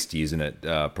 that's tasty, isn't it,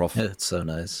 Prof? Yeah, it's so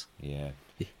nice. Yeah.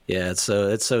 Yeah,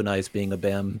 it's so nice being a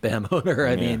Bam owner.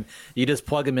 I mean, you just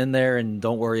plug him in there and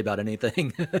don't worry about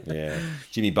anything. Yeah.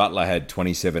 Jimmy Butler had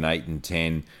 27, 8, and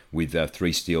 10 with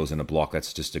 3 steals and a block.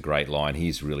 That's just a great line.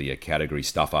 He's really a category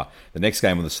stuffer. The next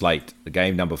game on the slate, the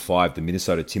game number 5, the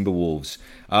Minnesota Timberwolves,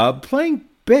 playing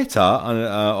better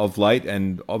of late,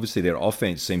 and obviously their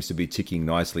offense seems to be ticking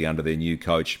nicely under their new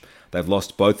coach. They've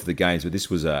lost both of the games, but this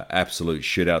was an absolute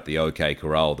shootout, the OK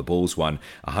Corral. The Bulls won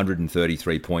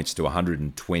 133 points to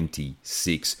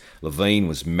 126. Levine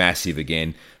was massive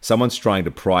again. Someone's trying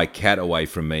to pry Cat away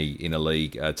from me in a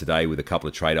league today with a couple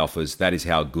of trade offers. That is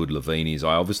how good Levine is.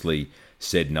 I obviously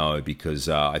said no because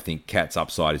I think Cat's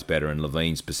upside is better and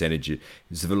Levine's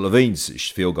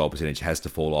field goal percentage has to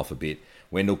fall off a bit.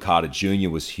 Wendell Carter Jr.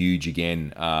 was huge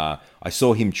again. I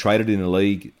saw him traded in a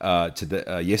league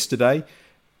yesterday.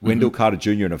 Wendell Carter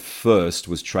Jr. in a first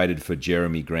was traded for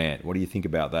Jeremy Grant. What do you think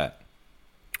about that?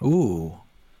 Ooh,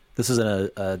 this is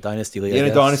in a dynasty league. In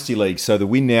a dynasty league. So the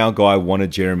win now guy wanted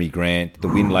Jeremy Grant. The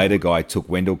win later guy took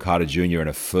Wendell Carter Jr. in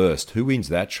a first. Who wins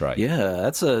that trade? Yeah,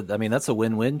 that's a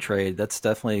win-win trade. That's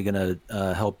definitely going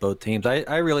to help both teams.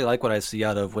 I really like what I see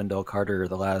out of Wendell Carter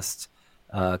the last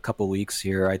couple weeks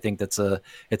here. I think it's a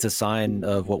sign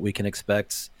of what we can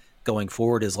expect going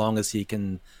forward as long as he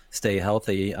can stay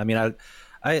healthy. I mean,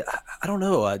 I don't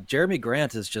know. Jeremy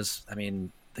Grant is just, the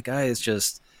guy is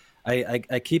just,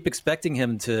 I keep expecting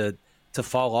him to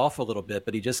fall off a little bit,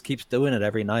 but he just keeps doing it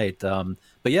every night. But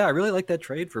yeah, I really like that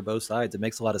trade for both sides. It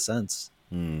makes a lot of sense.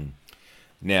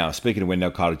 Now, speaking of Wendell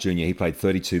Carter Jr., he played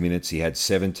 32 minutes. He had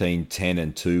 17, 10,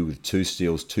 and 2 with 2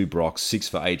 steals, 2 blocks, 6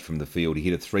 for 8 from the field. He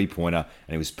hit a three-pointer,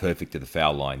 and he was perfect at the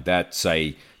foul line. That's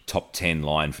a top 10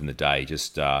 line from the day.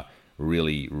 Just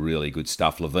really, really good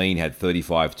stuff. Levine had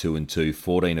 35, 2, and 2,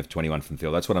 14 of 21 from the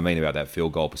field. That's what I mean about that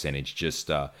field goal percentage. Just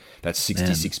that's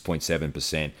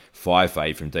 66.7%, 5 for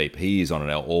 8 from deep. He is on an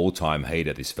all-time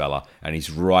heater, this fella, and he's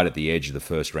right at the edge of the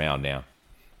first round now.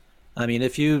 I mean,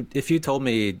 if you told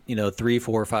me, 3,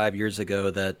 4, 5 years ago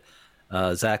that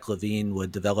Zach LaVine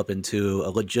would develop into a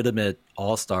legitimate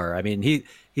all-star, I mean, he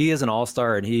is an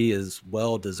all-star and he is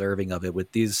well deserving of it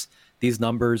with these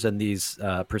numbers and these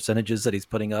percentages that he's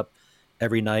putting up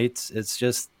every night. It's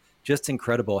just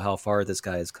incredible how far this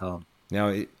guy has come.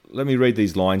 Now, let me read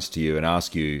these lines to you and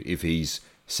ask you if he's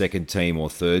second team or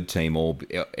third team all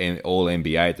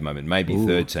NBA at the moment, maybe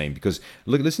third team. Because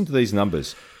listen to these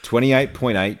numbers: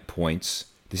 28.8 points.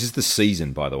 This is the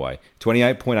season, by the way.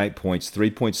 28.8 points,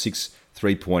 3.6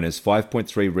 3-pointers,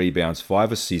 5.3 rebounds,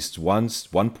 5 assists,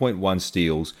 1.1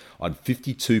 steals on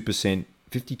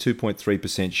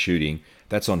 52.3% shooting.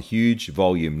 That's on huge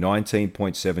volume,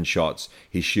 19.7 shots.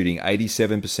 He's shooting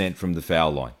 87% from the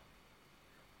foul line.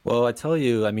 Well, I tell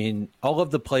you, all of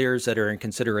the players that are in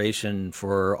consideration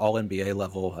for all NBA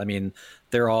level,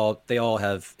 they all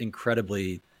have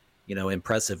incredibly,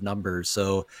 impressive numbers.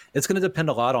 So it's going to depend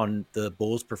a lot on the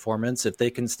Bulls' performance. If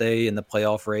they can stay in the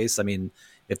playoff race,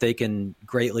 if they can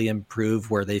greatly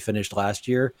improve where they finished last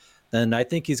year, then I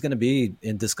think he's going to be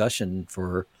in discussion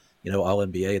for, all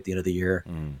NBA at the end of the year.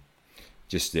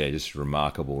 Just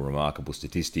remarkable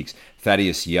statistics.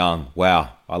 Thaddeus Young,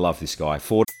 wow, I love this guy.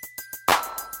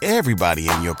 Everybody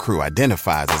in your crew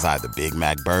identifies as either Big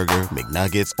Mac Burger,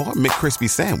 McNuggets, or McCrispy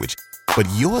Sandwich. but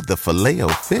you're the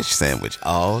Filet-O-Fish Sandwich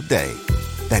all day.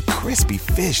 That crispy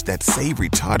fish, that savory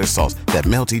tartar sauce, that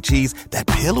melty cheese, that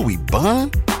pillowy bun.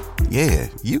 Yeah,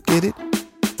 you get it.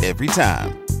 Every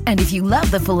time. And if you love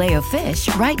the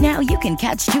Filet-O-Fish, right now you can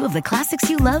catch two of the classics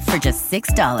you love for just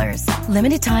 $6.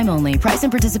 Limited time only. Price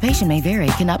and participation may vary.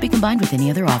 Cannot be combined with any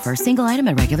other offer. Single item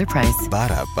at regular price.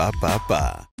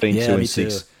 Ba-da-ba-ba-ba.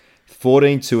 14-2-6.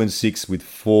 14-2-6 with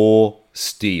 4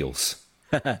 steals.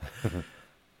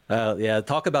 Yeah,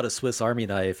 talk about a Swiss Army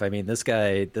knife. I mean, this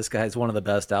guy's one of the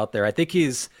best out there. I think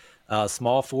he's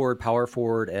small forward, power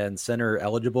forward, and center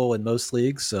eligible in most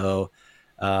leagues. So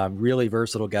really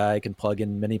versatile guy, can plug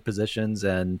in many positions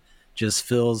and just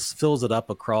fills it up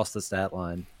across the stat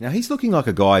line. Now, he's looking like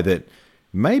a guy that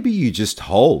maybe you just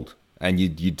hold and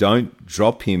you don't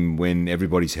drop him when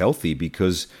everybody's healthy,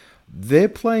 because they're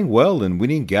playing well and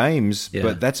winning games,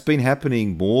 but that's been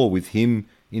happening more with him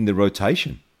in the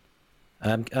rotation.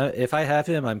 If I have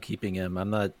him, I'm keeping him.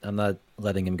 I'm not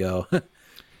letting him go.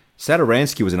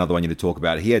 Sadaransky was another one you to talk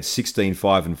about. He had 16,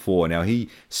 5, and 4. Now, he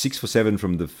 6 for 7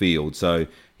 from the field, so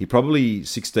he probably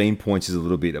 16 points is a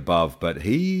little bit above, but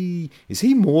is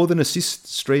he more than assist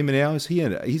streamer now? Is he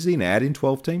an ad in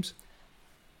 12 teams?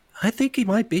 I think he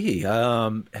might be.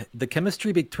 The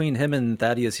chemistry between him and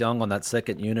Thaddeus Young on that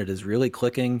second unit is really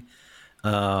clicking.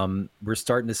 We're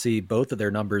starting to see both of their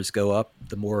numbers go up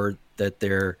the more that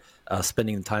they're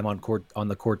spending time on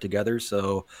the court together.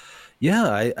 So,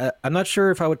 yeah, I'm not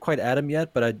sure if I would quite add him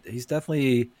yet, but he's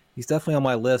definitely on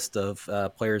my list of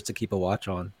players to keep a watch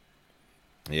on.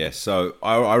 Yeah, so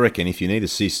I reckon if you need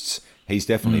assists, he's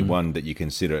definitely one that you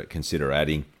consider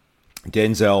adding.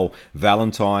 Denzel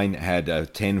Valentine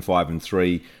had 10, 5, and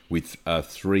 3 with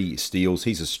 3 steals.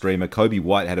 He's a streamer. Kobe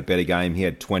White had a better game. He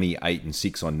had 28 and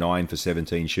 6 on 9 for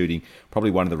 17 shooting.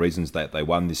 Probably one of the reasons that they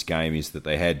won this game is that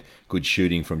they had good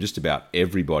shooting from just about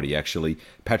everybody, actually.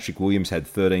 Patrick Williams had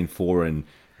 13, 4, and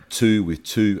 2 with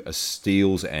 2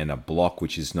 steals and a block,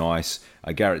 which is nice.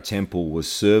 Garrett Temple was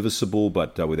serviceable,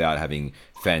 but without having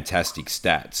fantastic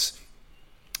stats.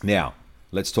 Now,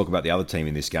 let's talk about the other team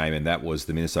in this game, and that was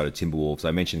the Minnesota Timberwolves.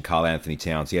 I mentioned Karl Anthony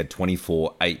Towns. He had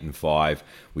 24, 8, and 5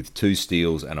 with 2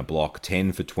 steals and a block,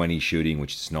 10 for 20 shooting,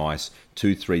 which is nice,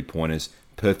 2 3-pointers,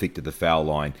 perfect at the foul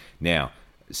line. Now,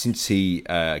 since he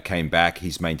came back,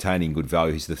 he's maintaining good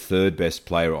value. He's the 3rd best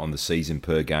player on the season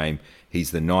per game.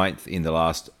 He's the 9th in the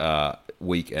last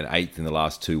week and 8th in the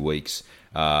last 2 weeks.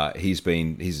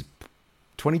 He's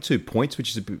 22 points, which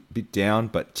is a bit down,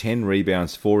 but 10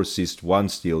 rebounds, 4 assists, 1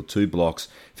 steal, 2 blocks,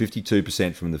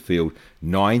 52% from the field,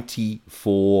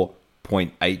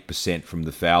 94.8% from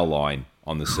the foul line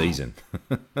on the season.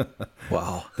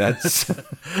 Wow. That's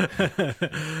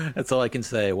all I can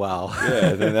say. Wow.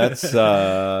 Yeah, that's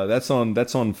on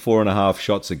 4.5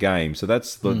 shots a game. So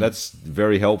that's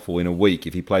very helpful in a week.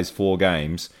 If he plays 4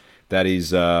 games, that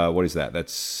is what is that?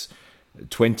 That's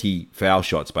 20 foul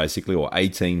shots, basically, or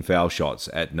 18 foul shots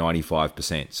at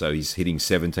 95%. So he's hitting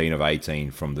 17 of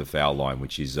 18 from the foul line,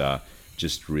 which is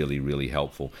just really, really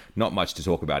helpful. Not much to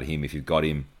talk about him. If you've got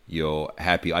him, you're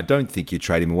happy. I don't think you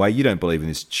trade him away. You don't believe in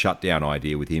this shutdown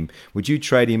idea with him. Would you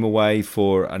trade him away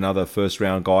for another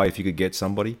first-round guy if you could get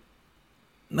somebody?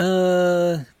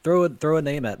 Throw a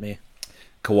name at me.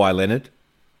 Kawhi Leonard?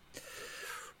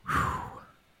 I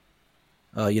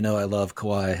love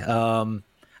Kawhi.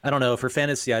 I don't know. For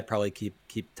fantasy, I'd probably keep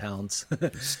Towns.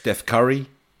 Steph Curry.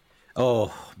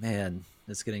 Oh man,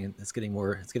 it's getting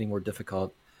more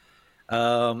difficult.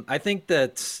 I think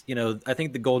that I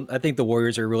think the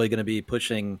Warriors are really going to be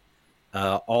pushing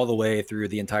all the way through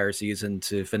the entire season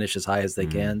to finish as high as they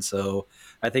can. So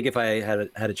I think if I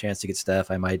had a chance to get Steph,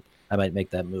 I might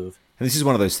make that move. And this is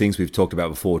one of those things we've talked about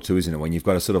before too, isn't it? When you've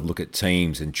got to sort of look at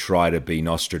teams and try to be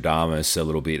Nostradamus a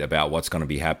little bit about what's going to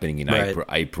be happening in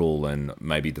April and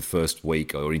maybe the first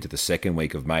week or into the second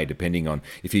week of May, depending on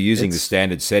if you're using the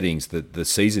standard settings, the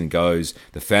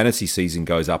fantasy season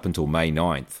goes up until May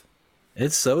 9th.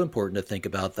 It's so important to think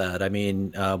about that. I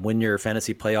mean, when your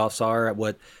fantasy playoffs are,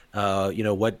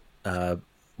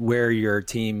 where your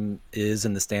team is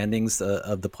in the standings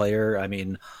of the player. I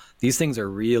mean, these things are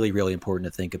really, really important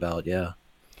to think about, yeah.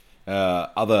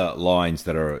 Other lines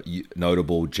that are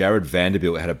notable, Jared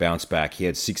Vanderbilt had a bounce back. He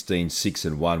had 16, 6,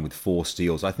 and 1 with 4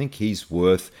 steals. I think he's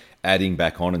worth adding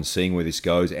back on and seeing where this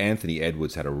goes. Anthony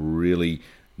Edwards had a really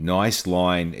nice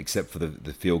line, except for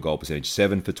the field goal percentage.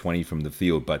 7 for 20 from the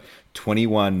field, but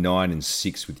 21, 9, and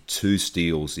 6 with 2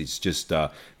 steals. It's just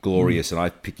glorious, and I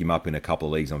picked him up in a couple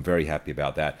of leagues. I'm very happy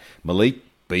about that. Malik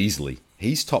Beasley.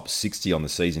 He's top 60 on the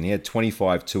season. He had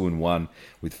 25, 2-1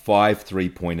 with 5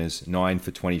 3-pointers, 9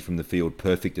 for 20 from the field,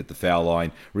 perfect at the foul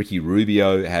line. Ricky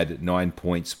Rubio had 9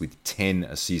 points with 10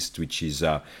 assists, which is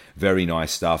very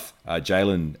nice stuff.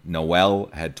 Jalen Noel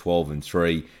had 12 and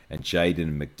 3, and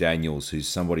Jaden McDaniels, who's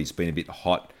somebody who's been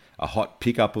a hot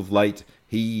pickup of late,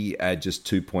 he had just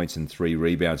 2 points and 3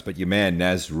 rebounds. But your man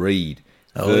Naz Reid,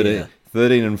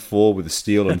 13 and 4 with a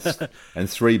steal and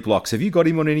 3 blocks. Have you got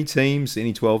him on any teams,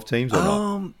 any 12 teams or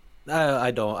not?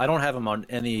 I don't have him on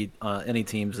any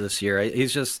teams this year.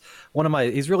 He's just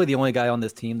he's really the only guy on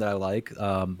this team that I like,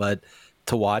 but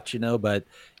to watch, but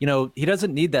he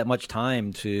doesn't need that much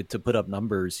time to put up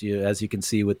numbers, as you can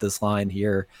see with this line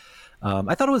here.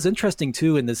 I thought it was interesting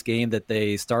too in this game that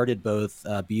they started both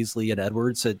Beasley and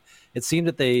Edwards. It seemed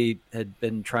that they had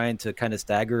been trying to kind of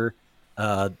stagger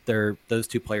those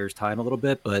two players' time a little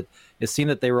bit, but it seemed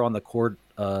that they were on the court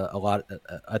a lot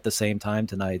at the same time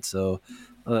tonight. So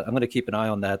I'm going to keep an eye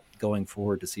on that going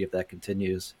forward to see if that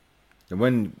continues. And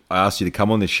when I asked you to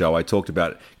come on this show, I talked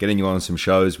about getting you on some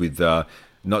shows with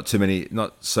not so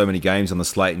many games on the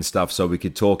slate and stuff, so we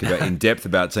could talk about in depth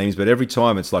about teams. But every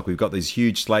time it's like we've got these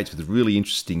huge slates with really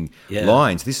interesting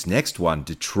lines. This next one,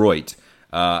 Detroit,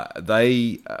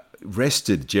 they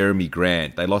rested Jeremy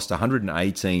Grant. They lost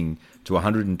 118 to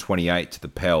 128 to the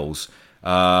Pels.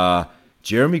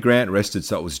 Jeremy Grant rested,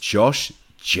 so it was Josh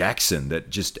Jackson that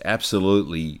just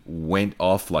absolutely went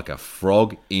off like a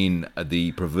frog in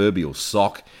the proverbial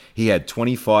sock. He had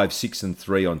 25, 6 and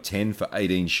 3 on 10 for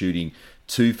 18 shooting,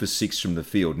 2 for 6 from the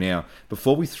field. Now,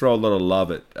 before we throw a lot of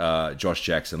love at Josh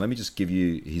Jackson, let me just give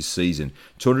you his season.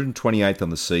 228th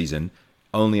on the season,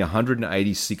 only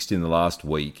 186th in the last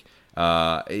week.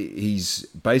 He's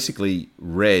basically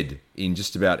red in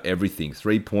just about everything.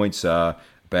 3 points are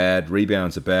bad,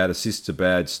 rebounds are bad, assists are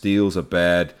bad, steals are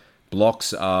bad,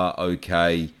 blocks are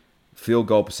okay, field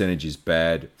goal percentage is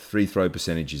bad, free throw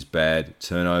percentage is bad,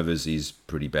 turnovers is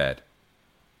pretty bad.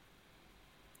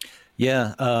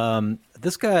 Yeah,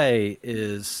 this guy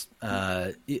is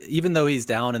even though he's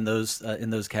down in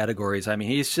those categories. I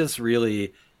mean, it's just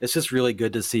really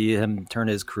good to see him turn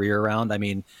his career around. I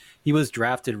mean, he was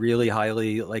drafted really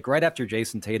highly, like right after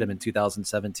Jason Tatum in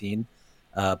 2017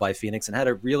 by Phoenix, and had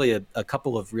a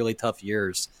couple of really tough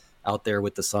years out there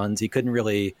with the Suns. He couldn't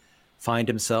really find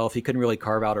himself. He couldn't really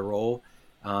carve out a role.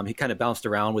 He kind of bounced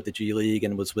around with the G League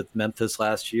and was with Memphis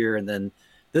last year, and then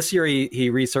this year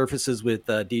he resurfaces with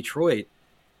Detroit.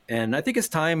 And I think it's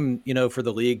time, for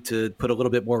the league to put a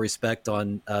little bit more respect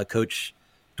on Coach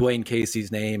Dwayne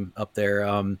Casey's name up there.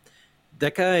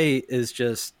 That guy is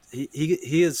just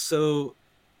he has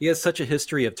such a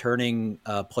history of turning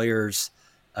players'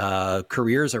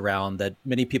 careers around that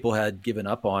many people had given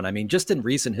up on. I mean, just in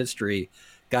recent history,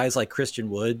 guys like Christian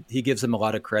Wood, he gives him a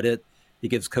lot of credit. He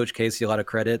gives Coach Casey a lot of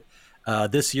credit.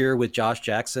 This year with Josh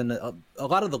Jackson, a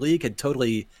lot of the league had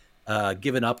totally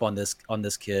given up on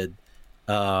this kid.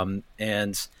 And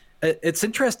it's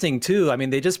interesting too. I mean,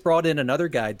 they just brought in another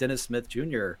guy, Dennis Smith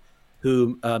Jr.,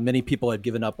 who many people had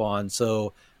given up on.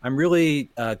 So I'm really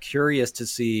curious to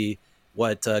see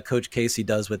what Coach Casey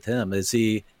does with him. Is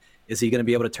he going to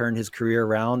be able to turn his career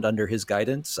around under his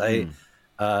guidance?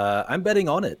 I'm betting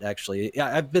on it, actually.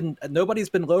 Yeah, nobody's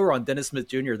been lower on Dennis Smith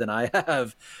Jr. than I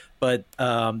have, but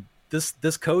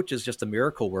this coach is just a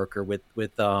miracle worker with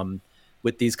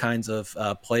these kinds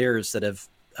of players that have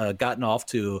gotten off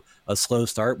to a slow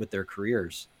start with their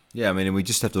careers. Yeah, I mean, and we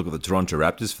just have to look at the Toronto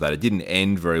Raptors for that. It didn't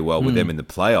end very well with them in the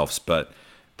playoffs, but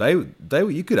they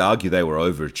you could argue they were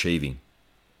overachieving.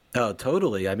 Oh,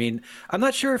 totally. I mean, I'm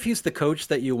not sure if he's the coach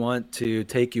that you want to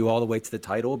take you all the way to the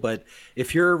title, but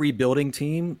if you're a rebuilding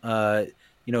team,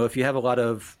 if you have a lot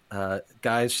of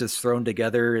guys just thrown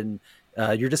together and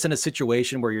you're just in a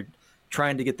situation where you're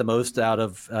trying to get the most out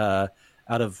of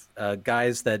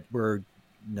guys that were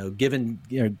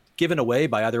given away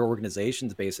by other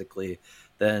organizations, basically,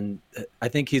 then I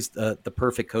think he's the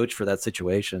perfect coach for that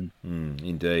situation.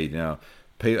 Indeed. Now,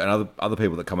 and other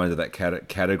people that come into that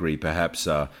category, perhaps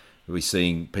we're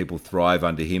seeing people thrive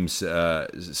under him.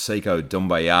 Seiko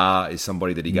Doumbouya is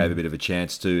somebody that he gave a bit of a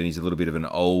chance to, and he's a little bit of an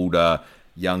older,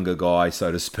 younger guy, so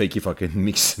to speak, if I can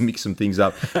mix some things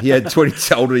up. He had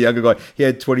older, younger guy. He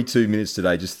had 22 minutes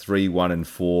today, just 3, 1, and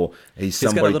 4. He's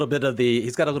got a little bit of the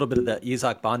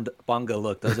Isaac Bonga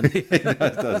look, doesn't he? He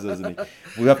does, doesn't he?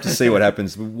 We'll have to see what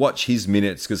happens. Watch his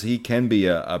minutes, because he can be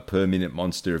a per minute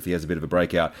monster if he has a bit of a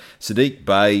breakout. Sadiq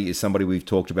Bey is somebody we've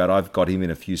talked about. I've got him in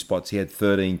a few spots. He had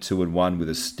 13, 2, and 1 with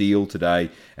a steal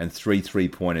today and 3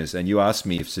 3-pointers. And you asked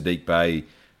me if Sadiq Bey,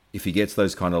 if he gets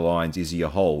those kind of lines, is he a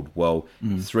hold? Well,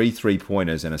 3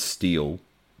 3-pointers and a steal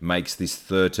makes this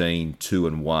 13, 2,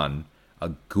 and 1. a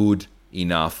good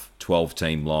enough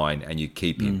 12-team line and you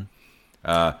keep him.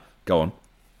 Go on.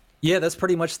 Yeah, that's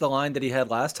pretty much the line that he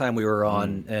had last time we were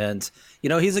on, and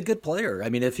he's a good player. I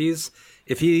mean, if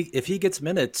he gets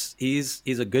minutes, he's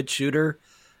a good shooter.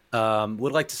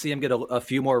 Would like to see him get a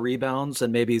few more rebounds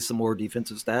and maybe some more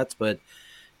defensive stats, but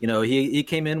he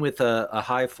came in with a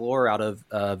high floor out of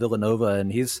Villanova,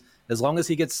 and he's, as long as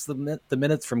he gets the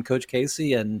minutes from Coach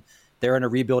Casey, and they're in a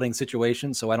rebuilding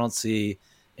situation, so I don't see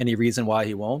any reason why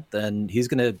he won't. Then he's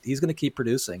gonna keep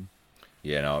producing.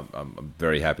 Yeah, no, I'm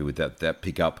very happy with that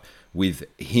pickup with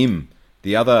him.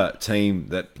 The other team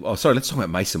that... Oh, sorry, let's talk about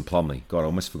Mason Plumlee. God, I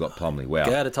almost forgot Plumlee. Wow.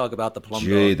 Got to talk about the Plum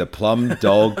Dog. The Plum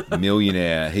Dog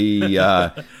millionaire. He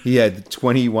had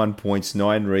 21 points,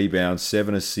 9 rebounds,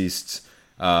 7 assists,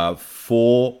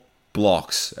 4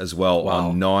 blocks as well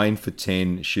on 9 for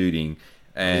 10 shooting.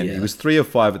 And he was 3 of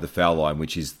 5 at the foul line,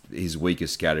 which is his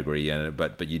weakest category.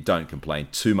 But you don't complain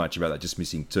too much about that, just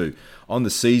missing 2. On the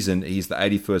season, he's the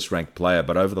 81st ranked player,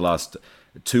 but over the last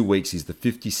 2 weeks, he's the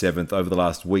 57th. Over the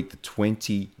last week, the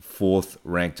 24th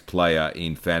ranked player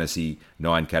in fantasy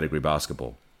 9 category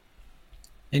basketball.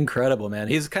 Incredible, man.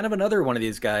 He's kind of another one of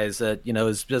these guys that,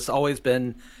 has just always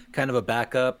been kind of a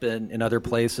backup in other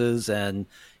places. And,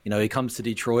 he comes to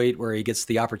Detroit where he gets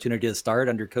the opportunity to start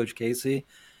under Coach Casey.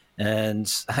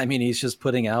 And, I mean, he's just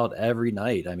putting out every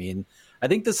night. I mean, I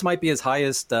think this might be his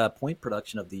highest point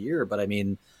production of the year. But, I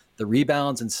mean, the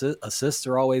rebounds and assists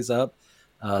are always up.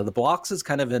 The blocks is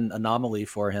kind of an anomaly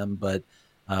for him, but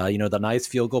the nice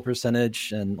field goal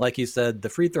percentage, and like you said, the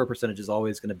free throw percentage is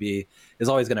always going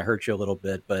to hurt you a little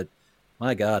bit. But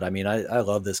my God, I mean, I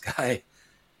love this guy.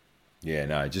 Yeah,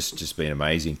 no, just been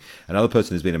amazing. Another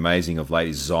person who's been amazing of late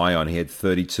is Zion. He had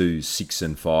 32, 6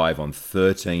 and 5 on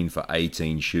 13 for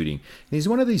 18 shooting. And he's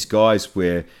one of these guys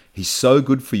where he's so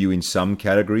good for you in some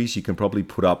categories. You can probably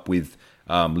put up with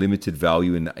limited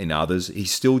value in others.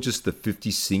 He's still just the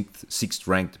 56th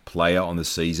ranked player on the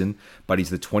season, but he's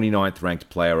the 29th ranked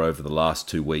player over the last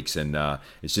 2 weeks, and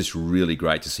it's just really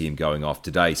great to see him going off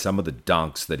today. Some of the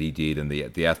dunks that he did and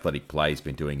the athletic play he's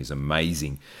been doing is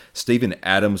amazing. Steven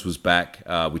Adams was back,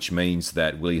 which means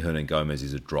that Willie Hernan-Gomez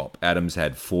is a drop. Adams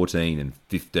had 14 and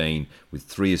 15 with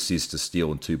 3 assists, a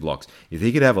steal, and 2 blocks. If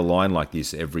he could have a line like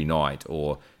this every night,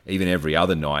 or even every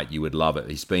other night, you would love it.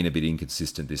 He's been a bit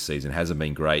inconsistent this season. Hasn't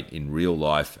been great in real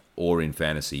life or in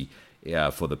fantasy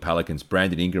for the Pelicans.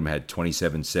 Brandon Ingram had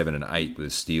 27, 7, and 8 with a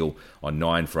steal on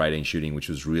 9 for 18 shooting, which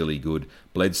was really good.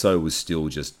 Bledsoe was still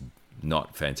just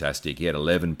not fantastic. He had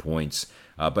 11 points,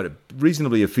 but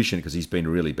reasonably efficient because he's been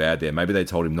really bad there. Maybe they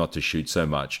told him not to shoot so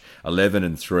much. 11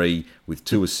 and 3 with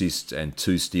 2 assists and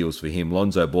 2 steals for him.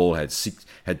 Lonzo Ball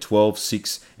had 12,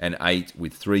 6, and 8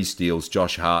 with 3 steals.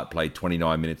 Josh Hart played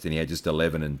 29 minutes and he had just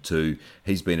 11 and 2.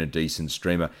 He's been a decent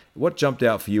streamer. What jumped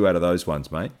out for you out of those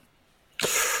ones, mate?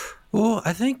 Well,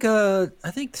 I think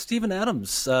Steven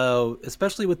Adams,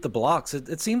 especially with the blocks,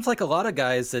 it seems like a lot of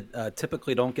guys that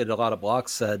typically don't get a lot of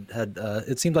blocks had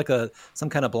it seemed like some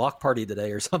kind of block party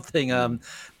today or something.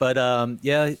 But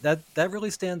that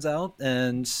really stands out,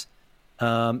 and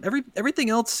everything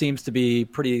else seems to be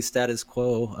pretty status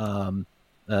quo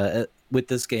with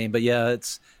this game. But yeah,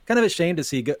 it's kind of a shame to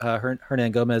see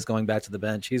Hernan-Gomez going back to the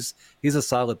bench. He's a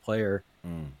solid player.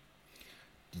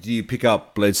 Do you pick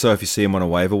up Bledsoe if you see him on a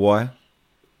waiver wire?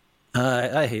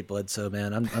 I hate Bledsoe,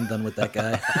 man. I'm done with that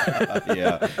guy.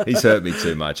 Yeah, he's hurt me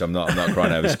too much. I'm not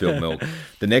crying over spilled milk.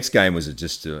 The next game was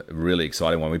just a really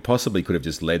exciting one. We possibly could have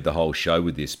just led the whole show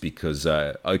with this because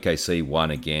OKC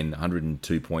won again,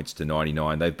 102 points to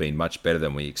 99. They've been much better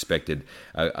than we expected.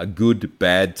 A good,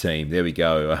 bad team. There we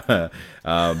go.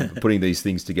 Putting these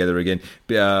things together again.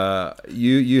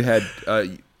 You had...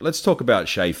 Let's talk about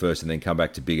Shea first and then come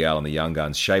back to Big Al and the Young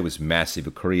Guns. Shea was massive, a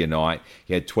career night.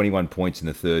 He had 21 points in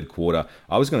the third quarter.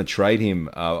 I was going to trade him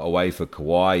away for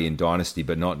Kawhi in Dynasty,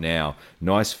 but not now.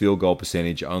 Nice field goal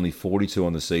percentage, only 42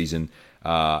 on the season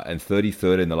and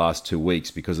 33rd in the last 2 weeks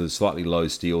because of the slightly low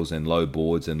steals and low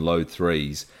boards and low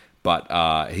threes.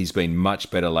 But he's been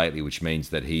much better lately, which means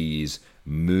that he is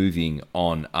moving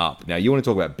on up. Now, you want to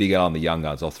talk about Big Al and the Young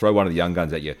Guns. I'll throw one of the Young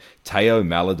Guns at you. Teo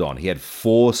Maledon. He had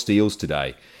 4 steals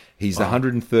today. He's the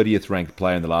 130th ranked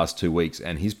player in the last 2 weeks,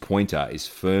 and his pointer is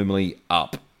firmly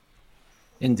up.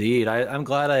 Indeed. I'm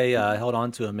glad I held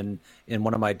on to him in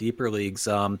one of my deeper leagues.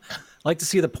 I like to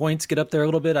see the points get up there a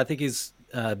little bit. I think he's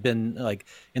been like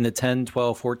in the 10,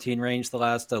 12, 14 range the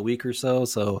last week or so.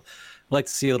 So I'd like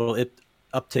to see a little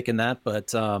uptick in that. But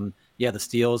the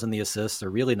steals and the assists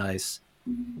are really nice.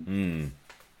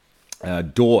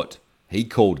 Dort, he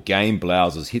called game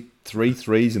blouses, hit 3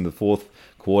 threes in the fourth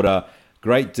quarter.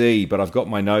 Great D, but I've got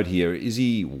my note here. Is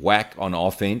he whack on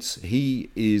offense? He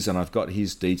is, and I've got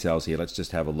his details here. Let's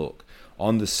just have a look.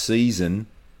 On the season,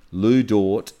 Lou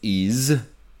Dort is...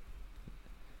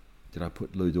 Did I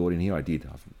put Lou Dort in here? I did.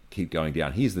 I'll keep going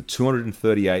down. He's the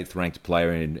 238th ranked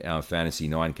player in our Fantasy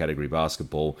 9 category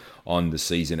basketball on the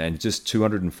season, and just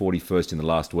 241st in the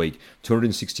last week,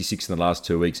 266 in the last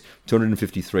 2 weeks,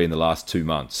 253 in the last 2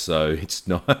 months. So it's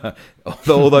not...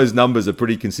 all those numbers are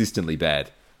pretty consistently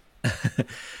bad.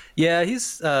 Yeah,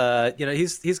 he's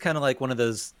he's kind of like one of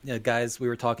those guys we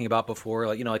were talking about before,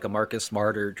 like a Marcus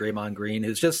Smart or Draymond Green,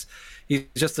 who's just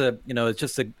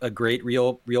a great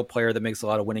real player that makes a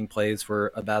lot of winning plays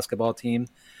for a basketball team,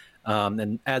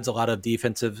 and adds a lot of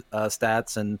defensive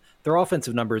stats, and their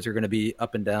offensive numbers are going to be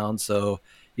up and down. So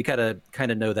you gotta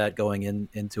kind of know that going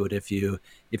into it if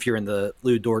you're in the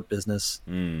Lou Dort business.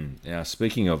 Now,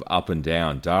 speaking of up and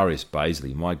down, Darius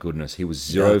Baisley, my goodness, he was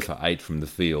 0 for 8 from the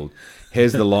field.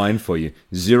 Here's the line for you: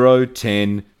 0,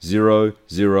 10, 0,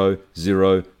 0,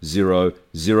 0, 0,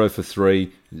 0 for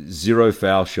 3, 0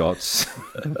 foul shots.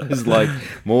 There's like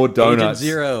more donuts.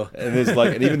 Agent 0. And there's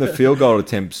like, and even the field goal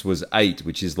attempts was 8,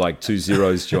 which is like 2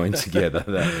 zeros joined together.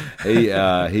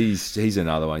 He's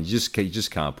another one. You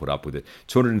just can't put up with it.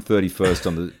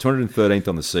 213th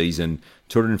on the season,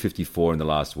 254 in the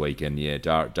last week, and yeah,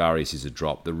 Darius is a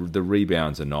drop. The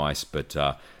rebounds are nice, but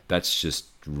that's just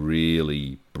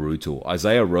really brutal.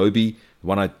 Isaiah Roby,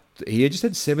 he just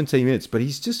had 17 minutes, but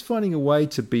he's just finding a way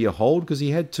to be a hold, because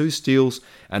he had 2 steals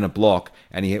and a block,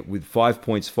 and he had with 5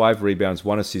 points, 5 rebounds,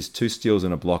 1 assist, 2 steals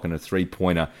and a block, and a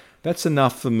 3-pointer. That's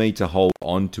enough for me to hold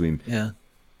on to him. Yeah.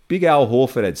 Big Al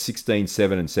Horford had 16,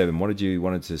 7, and 7. What did you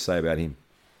wanted to say about him?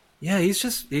 Yeah, he's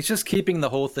just keeping the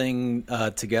whole thing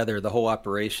together, the whole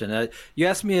operation. You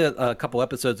asked me a couple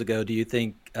episodes ago, do you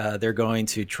think they're going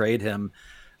to trade him?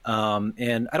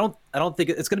 And I don't think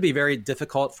it's going to be very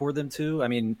difficult for them to. I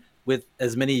mean, with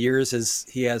as many years as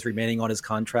he has remaining on his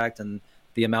contract and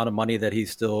the amount of money that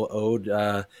he's still owed,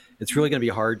 it's really going to be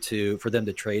hard for them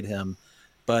to trade him.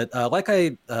 But like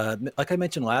I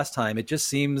mentioned last time, it just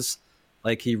seems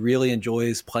like he really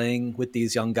enjoys playing with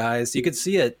these young guys. You could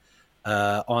see it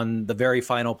on the very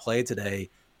final play today.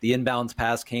 The inbounds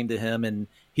pass came to him, and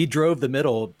he drove the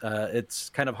middle. It's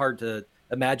kind of hard to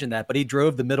imagine that, but he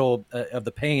drove the middle of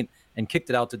the paint and kicked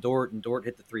it out to Dort, and Dort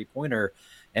hit the 3-pointer.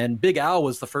 And Big Al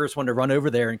was the first one to run over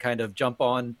there and kind of jump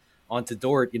onto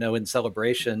Dort, in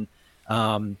celebration.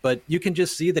 But you can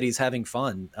just see that he's having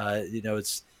fun.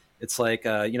 It's like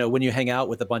when you hang out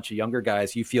with a bunch of younger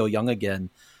guys, you feel young again.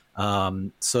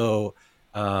 So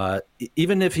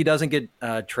even if he doesn't get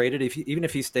traded, even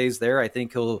if he stays there, I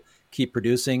think he'll keep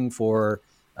producing for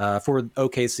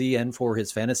OKC and for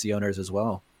his fantasy owners as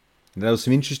well. And there was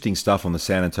some interesting stuff on the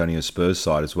San Antonio Spurs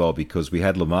side as well, because we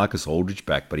had LaMarcus Aldridge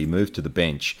back, but he moved to the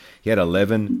bench. He had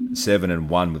 11, 7, and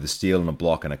 1 with a steal and a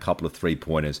block and a couple of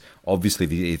 3-pointers.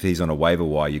 Obviously, if he's on a waiver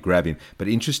wire, you grab him. But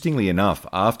interestingly enough,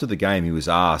 after the game, he was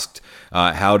asked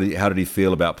how did he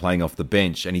feel about playing off the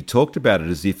bench, and he talked about it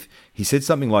as if he said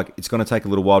something like, it's going to take a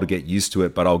little while to get used to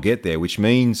it, but I'll get there, which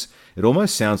means it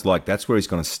almost sounds like that's where he's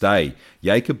going to stay.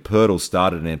 Jakob Poeltl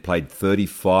started and played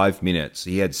 35 minutes.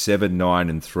 He had 7, 9,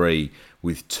 and 3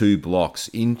 with 2 blocks.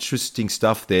 Interesting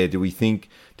stuff there. Do we think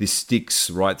this sticks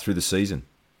right through the season?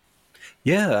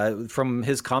 Yeah, from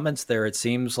his comments there, it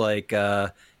seems like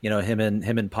him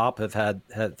and Pop have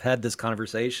had this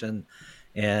conversation,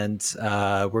 and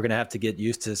we're going to have to get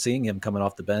used to seeing him coming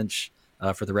off the bench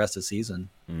for the rest of the season.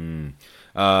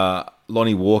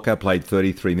 Lonnie Walker played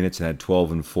 33 minutes and had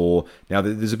 12 and 4. Now,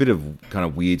 there's a bit of kind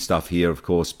of weird stuff here, of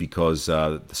course, because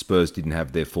the Spurs didn't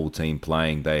have their full team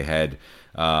playing. They had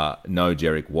no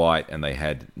Derek White, and they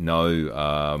had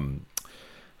no...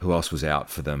 who else was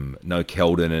out for them? No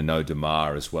Keldon and no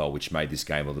DeMar as well, which made this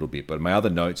game a little bit. But my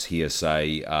other notes here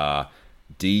say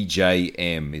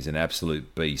DJM is an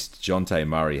absolute beast. Jonte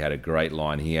Murray had a great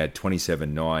line. He had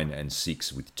 27, 9, and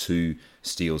 6 with 2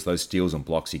 steals. Those steals and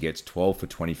blocks, he gets 12 for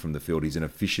 20 from the field. He's an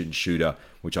efficient shooter,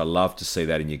 which I love to see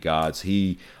that in your guards.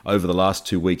 He, over the last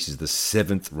 2 weeks, is the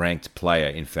 7th ranked player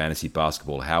in fantasy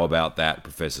basketball. How about that,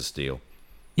 Professor Steele?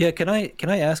 Yeah, can I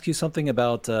ask you something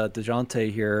about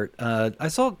DeJounte here? I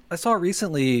saw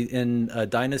recently in a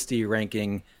Dynasty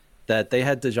ranking that they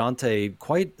had DeJounte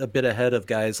quite a bit ahead of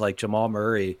guys like Jamal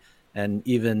Murray and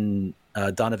even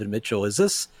Donovan Mitchell. Is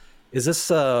this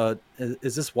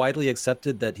widely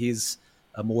accepted that he's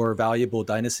a more valuable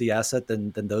Dynasty asset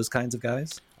than those kinds of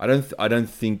guys? I don't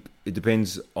think it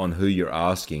depends on who you're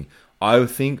asking. I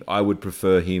think I would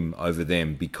prefer him over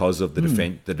them because of the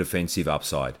defensive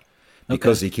upside.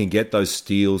 because he can get those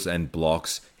steals and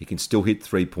blocks. He can still hit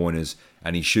three-pointers,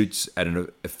 and he shoots at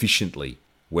an efficiently.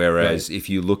 Whereas if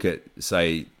you look at,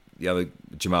 say, the other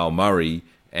Jamal Murray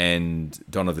and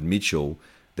Donovan Mitchell,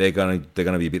 they're going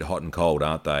to be a bit hot and cold,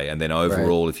 aren't they? And then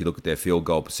overall, if you look at their field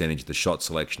goal percentage, the shot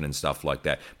selection and stuff like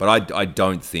that. But I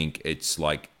don't think it's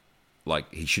like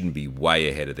he shouldn't be way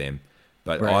ahead of them.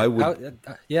 But I would.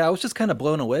 I was just kind of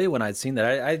blown away when I'd seen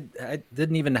that. I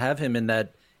didn't even have him in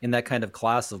that kind of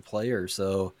class of player.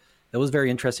 So it was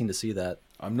very interesting to see that.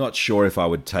 I'm not sure if I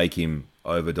would take him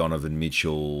over Donovan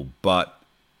Mitchell, but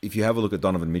if you have a look at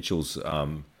Donovan Mitchell's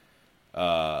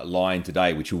line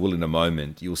today, which you will in a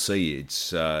moment, you'll see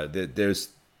there's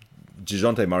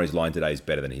DeJounte Murray's line today is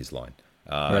better than his line.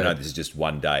 I know this is just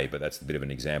one day, but that's a bit of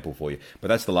an example for you. But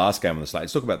that's the last game on the slate.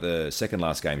 Let's talk about the second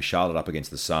last game, Charlotte up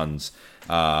against the Suns.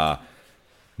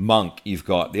 Monk,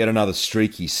 they had another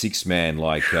streaky six-man,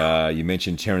 like you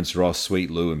mentioned, Terrence Ross,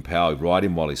 Sweet Lou, and Powell. Ride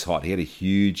him while he's hot. He had a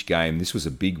huge game. This was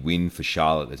a big win for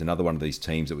Charlotte. There's another one of these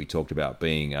teams that we talked about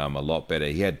being a lot better.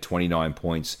 He had 29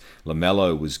 points.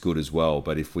 LaMelo was good as well.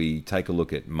 But if we take a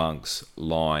look at Monk's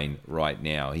line right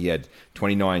now, he had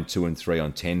 29, 2 and 3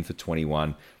 on 10 for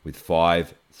 21 with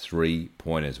 5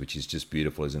 3-pointers, which is just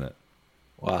beautiful, isn't it?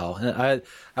 Wow.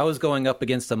 I was going up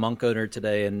against a Monk owner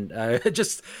today, and I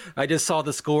just saw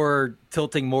the score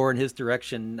tilting more in his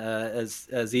direction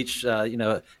as each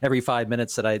every 5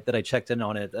 minutes that I checked in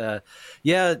on it.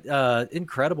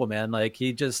 Incredible, man. Like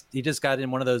he just got in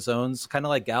one of those zones, kind of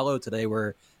like Gallo today,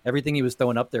 where everything he was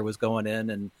throwing up there was going in,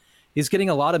 and he's getting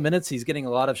a lot of minutes. He's getting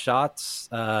a lot of shots,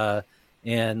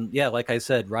 and like I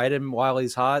said, ride him while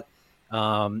he's hot.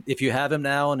 If you have him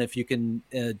now and if you can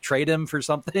trade him for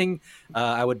something,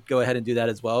 I would go ahead and do that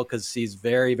as well, because he's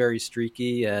very, very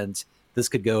streaky, and this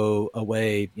could go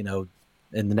away,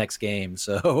 in the next game.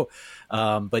 So,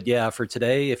 but yeah, for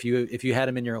today, if you had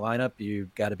him in your lineup, you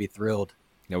got to be thrilled.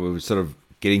 We were sort of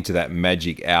getting to that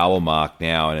magic hour mark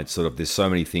now, and it's sort of, there's so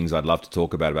many things I'd love to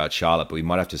talk about Charlotte, but we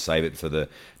might have to save it for the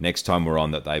next time we're on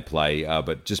that they play.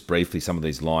 But just briefly, some of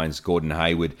these lines: Gordon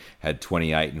Hayward had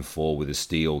 28 and 4 with a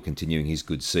steal, continuing his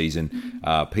good season.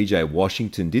 PJ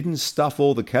Washington didn't stuff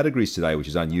all the categories today, which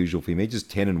is unusual for him. He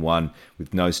just 10 and 1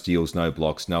 with no steals, no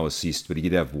blocks, no assists, but he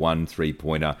did have 1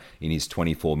 3-pointer in his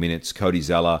 24 minutes. Cody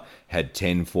Zeller had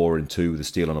 10, 4 and 2 with a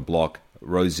steal and a block.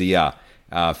 Rozier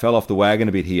fell off the wagon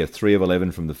a bit here, 3 of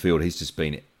 11 from the field. He's just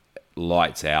been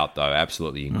lights out, though.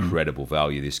 Absolutely incredible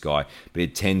value, this guy. But he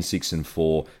had 10, 6 and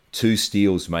 4. 2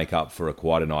 steals make up for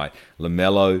quite a night.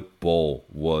 LaMelo Ball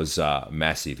was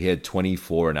massive. He had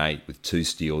 24 and 8 with 2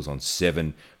 steals on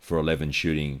 7 for 11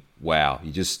 shooting. Wow,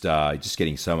 you're just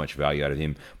getting so much value out of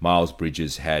him. Miles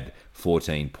Bridges had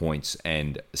 14 points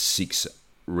and 6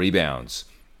 rebounds.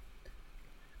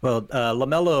 Well,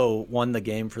 LaMelo won the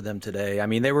game for them today. I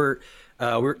mean, they were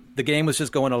the game was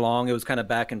just going along. It was kind of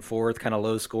back and forth, kind of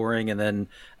low scoring. And then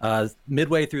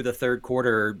midway through the third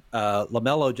quarter,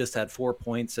 LaMelo just had 4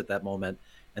 points at that moment.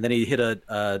 And then he hit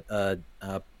a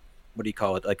what do you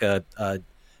call it? Like a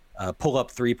pull-up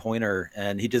three-pointer.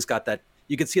 And he just got that.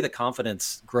 You could see the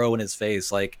confidence grow in his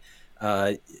face. Like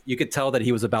you could tell that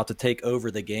he was about to take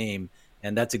over the game.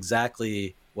 And that's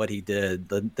exactly what he did.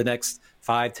 The next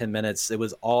 5-10 minutes, it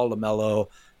was all LaMelo,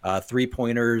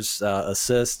 3-pointers,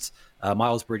 assists.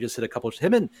 Miles Bridges hit a couple.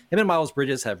 Him and Miles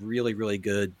Bridges have really, really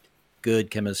good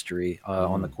chemistry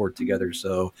on the court together.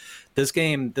 So this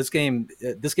game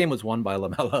was won by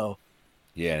LaMelo.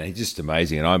 Yeah, and he's just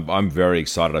amazing, and I'm very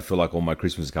excited. I feel like all my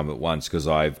Christmas come at once, because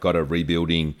I've got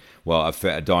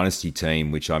a dynasty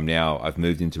team, which I've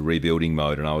moved into rebuilding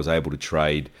mode, and I was able to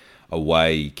trade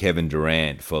away Kevin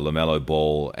Durant for LaMelo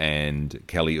Ball and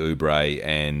Kelly Oubre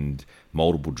and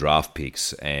multiple draft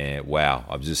picks. And wow,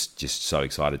 I'm just so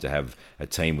excited to have a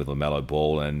team with LaMelo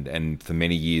Ball and for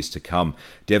many years to come.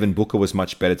 Devin Booker was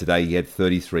much better today. He had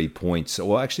 33 points.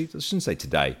 Well, actually, I shouldn't say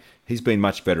today. He's been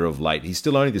much better of late. He's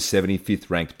still only the 75th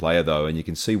ranked player, though, and you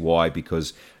can see why,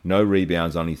 because no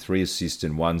rebounds, only 3 assists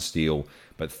and 1 steal,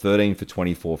 but 13 for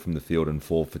 24 from the field and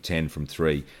 4 for 10 from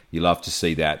 3. You love to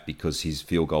see that, because his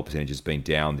field goal percentage has been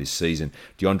down this season.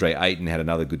 DeAndre Ayton had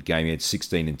another good game. He had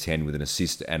 16 and 10 with an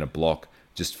assist and a block.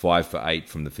 Just 5 for 8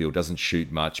 from the field. Doesn't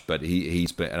shoot much, but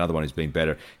he's been another one who's been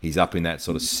better. He's up in that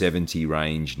sort of 70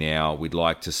 range now. We'd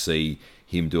like to see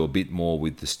him do a bit more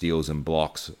with the steals and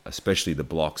blocks, especially the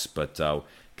blocks, but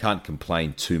can't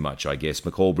complain too much, I guess.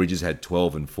 Mikal Bridges had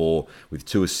 12 and 4 with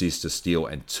 2 assists, a steal,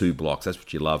 and 2 blocks. That's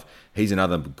what you love. He's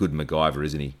another good MacGyver,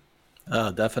 isn't he?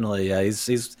 Oh, definitely. Yeah,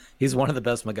 he's one of the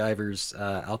best MacGyvers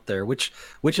out there. Which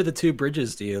of the 2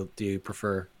 Bridges do you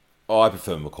prefer? I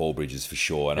prefer Mikal Bridges for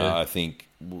sure, and yeah. I think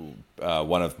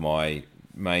one of my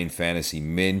main fantasy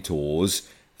mentors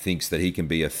thinks that he can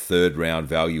be a third-round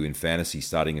value in fantasy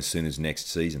starting as soon as next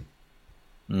season.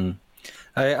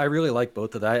 I really like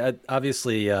both of that.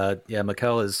 Obviously,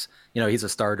 Mikel is, he's a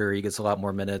starter. He gets a lot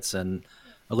more minutes and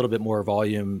a little bit more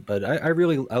volume. But I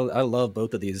love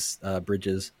both of these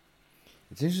bridges.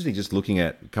 It's interesting just looking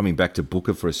at, coming back to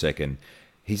Booker for a second.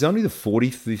 He's only the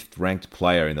 45th ranked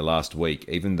player in the last week,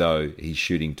 even though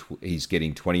he's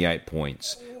getting 28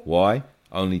 points. Why?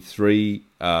 Only three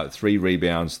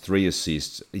rebounds, 3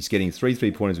 assists. He's getting 3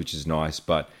 3-pointers, which is nice,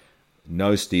 but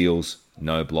no steals,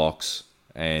 no blocks,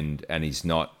 and he's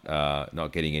not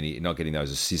getting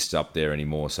those assists up there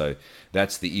anymore. So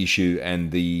that's the issue.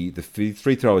 And the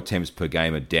free throw attempts per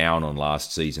game are down on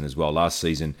last season as well. Last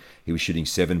season he was shooting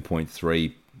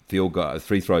 7.3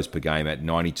 free throws per game at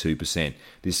 92%.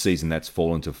 This season that's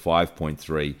fallen to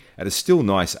 5.3 at a still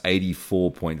nice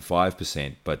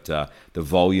 84.5%. But the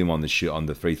volume on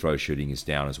the free throw shooting is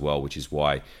down as well, which is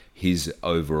why his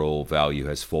overall value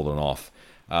has fallen off.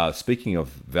 Speaking of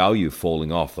value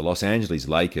falling off, the Los Angeles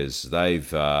Lakers, they've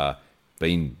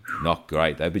been not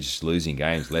great. They've been just losing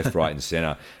games left, right, and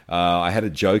center. I had a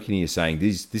joke in here saying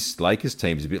this Lakers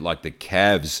team is a bit like the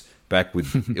Cavs back with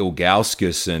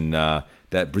Ilgauskas and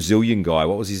that Brazilian guy.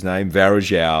 What was his name?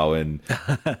 Varejao. And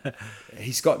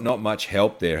he's got not much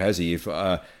help there, has he? If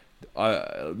Marc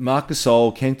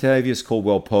Gasol, Kentavious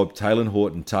Caldwell-Pope, Taylor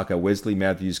Horton Tucker, Wesley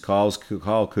Matthews, Kyle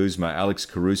Kuzma, Alex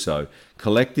Caruso,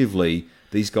 collectively,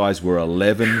 these guys were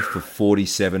 11 for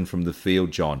 47 from the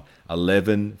field, John.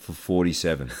 11 for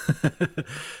 47.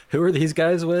 Who are these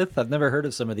guys with? I've never heard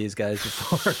of some of these guys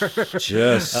before.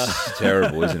 Just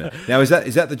terrible, isn't it? Now, is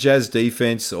that the Jazz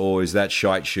defense or is that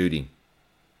shite shooting?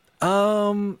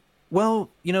 Well,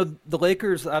 the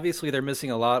Lakers, obviously they're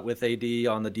missing a lot with AD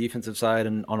on the defensive side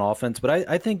and on offense, but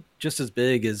I think just as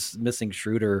big is missing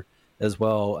Schroeder as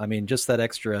well. I mean, just that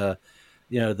extra,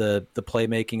 the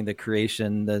playmaking, the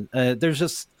creation, there's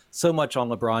just so much on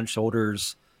LeBron's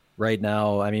shoulders right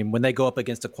now. I mean, when they go up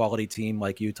against a quality team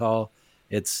like Utah,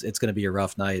 it's going to be a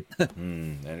rough night.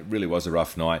 And it really was a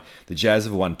rough night. The Jazz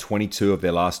have won 22 of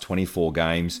their last 24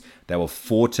 games. They were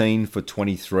 14 for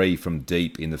 23 from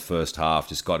deep in the first half.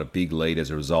 Just got a big lead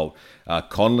as a result.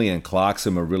 Conley and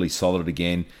Clarkson were really solid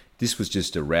again. This was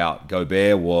just a rout.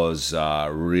 Gobert was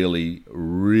really,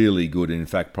 really good. In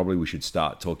fact, probably we should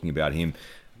start talking about him.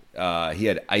 He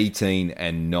had 18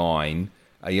 and 9.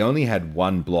 He only had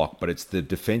 1 block, but it's the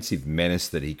defensive menace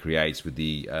that he creates with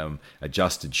the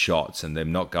adjusted shots and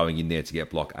them not going in there to get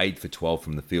blocked. 8 for 12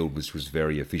 from the field, which was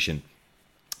very efficient.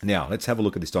 Now, let's have a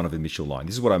look at this Donovan Mitchell line.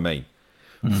 This is what I mean.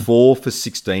 4 for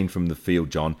 16 from the field,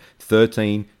 John.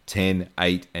 13, 10,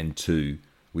 8, and 2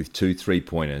 with 2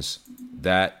 3-pointers.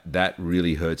 That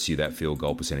really hurts you, that field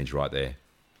goal percentage right there.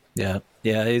 Yeah,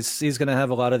 he's going to have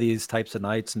a lot of these types of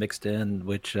nights mixed in,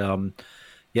 which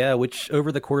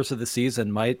over the course of the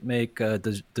season might make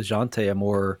DeJounte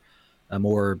a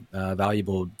more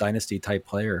valuable dynasty type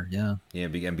player. Yeah,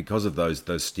 and because of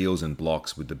those steals and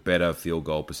blocks with the better field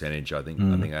goal percentage, I think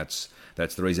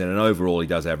that's the reason. And overall, he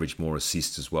does average more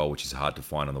assists as well, which is hard to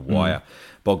find on the wire.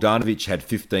 Bogdanovic had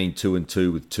 15, 2 and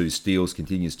 2 with 2 steals,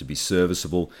 continues to be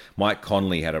serviceable. Mike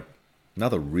Conley had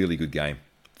another really good game.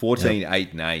 14,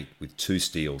 8 and 8 with 2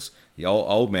 steals. The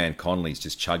old man Conley's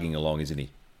just chugging along, isn't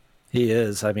he? He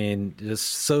is. I mean, just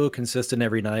so consistent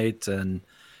every night, and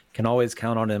can always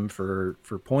count on him for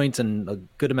points and a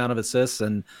good amount of assists.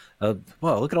 And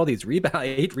look at all these rebounds,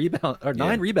 8 rebounds or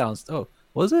 9 rebounds. Oh,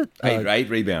 was it 8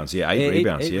 rebounds? Yeah, 8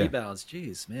 rebounds. Eight yeah, rebounds.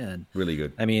 Jeez, man, really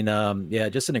good. I mean,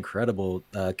 just an incredible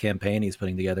campaign he's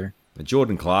putting together.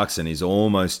 Jordan Clarkson is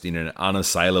almost in an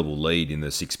unassailable lead in the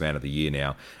 6th man of the year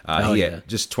now. He had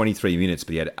just 23 minutes,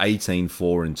 but he had 18,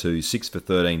 4 and 2, 6 for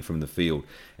 13 from the field.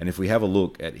 And if we have a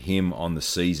look at him on the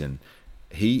season,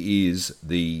 he is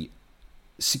the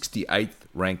 68th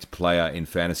ranked player in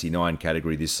Fantasy 9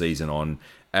 category this season on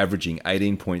averaging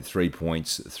 18.3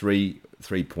 points, 3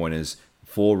 3-pointers,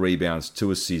 4 rebounds, 2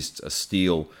 assists, a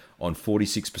steal on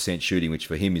 46% shooting, which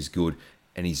for him is good.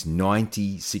 And he's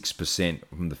 96%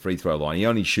 from the free throw line. He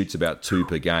only shoots about 2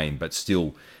 per game, but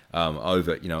still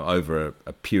over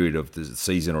a period of the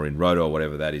season or in roto or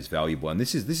whatever, that is valuable. And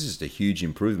this is just a huge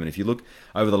improvement. If you look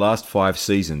over the last 5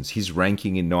 seasons, his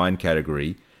ranking in 9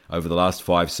 category over the last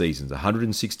 5 seasons: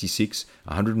 166,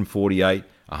 148,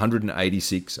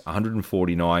 186,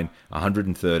 149,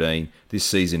 113. This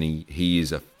season he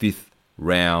is a 5th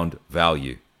round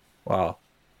value. Wow.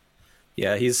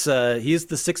 Yeah, he's the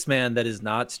 6th man that is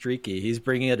not streaky. He's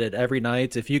bringing it at every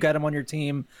night. If you got him on your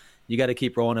team, you got to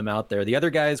keep rolling him out there. The other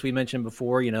guys we mentioned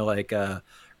before, like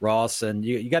Ross, and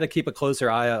you got to keep a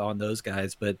closer eye on those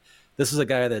guys. But this is a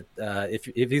guy that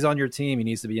if he's on your team, he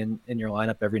needs to be in your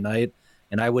lineup every night.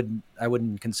 And I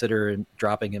wouldn't consider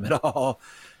dropping him at all.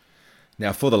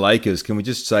 Now, for the Lakers, can we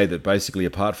just say that basically,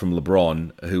 apart from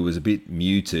LeBron, who was a bit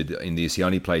muted in this, he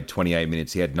only played 28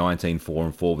 minutes. He had 19, 4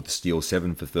 and 4 with the steal,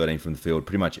 7 for 13 from the field.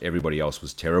 Pretty much everybody else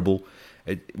was terrible.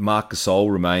 Marc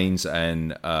Gasol remains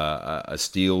a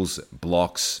steals,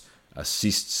 blocks,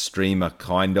 assists streamer,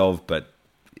 kind of, but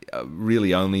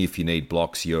really only if you need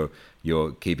blocks, you're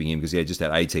keeping him, because he had just had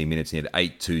 18 minutes. And he had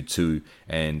 8, 2, 2,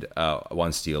 and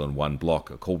 1 steal and 1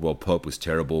 block. Caldwell Pope was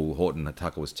terrible. Horton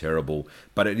Tucker was terrible.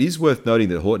 But it is worth noting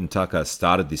that Horton Tucker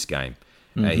started this game.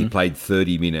 He played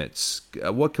 30 minutes.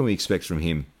 What can we expect from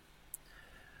him?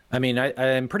 I mean,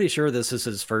 I'm pretty sure this is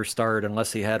his first start,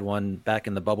 unless he had one back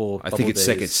in the bubble. I think it's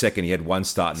days. second. He had 1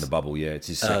 start in the bubble. Yeah, it's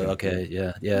his second. Okay,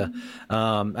 yeah.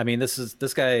 I mean,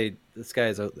 this guy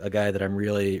is a guy that I'm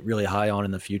really, really high on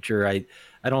in the future. I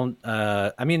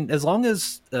mean, as long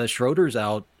as Schroeder's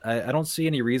out, I don't see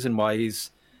any reason why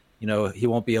he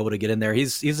won't be able to get in there.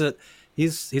 He's a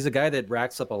guy that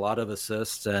racks up a lot of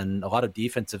assists and a lot of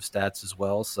defensive stats as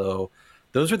well. So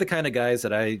those are the kind of guys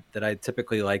that I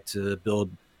typically like to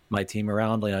build my team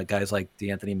around, guys like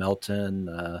DeAnthony Melton,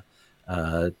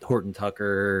 Horton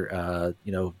Tucker,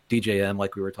 DJM,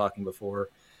 like we were talking before.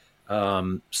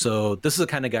 So this is the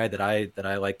kind of guy that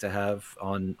I like to have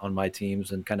on my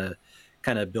teams and kind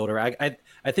of build around.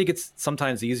 I think it's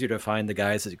sometimes easier to find the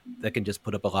guys that can just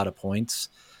put up a lot of points.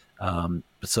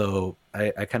 So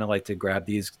I kind of like to grab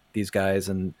these guys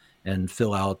and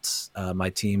fill out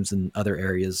my teams in other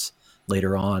areas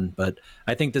later on. But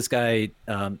I think this guy,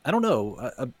 I don't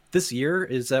know, this year,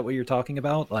 is that what you're talking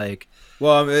about?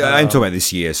 Well, I'm talking about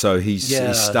this year. So he's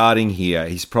starting here.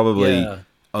 He's probably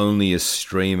only a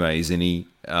streamer, isn't he,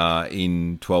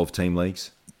 in 12-team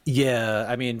leagues? Yeah,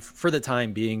 I mean, for the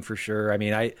time being, for sure. I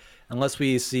mean, unless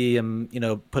we see him,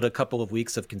 put a couple of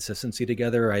weeks of consistency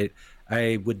together,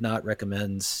 I would not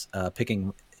recommend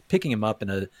picking him up in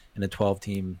a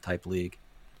 12-team type league.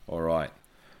 All right.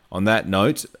 On that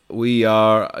note, we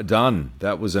are done.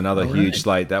 That was another huge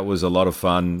slate. That was a lot of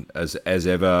fun as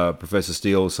ever, Professor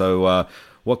Steele. So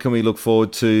what can we look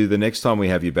forward to the next time we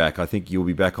have you back? I think you'll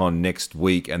be back on next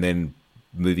week, and then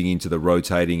moving into the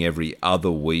rotating every other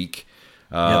week.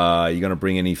 Are you going to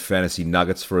bring any fantasy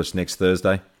nuggets for us next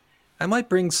Thursday? I might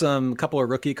bring a couple of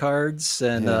rookie cards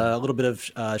and a little bit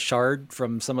of shard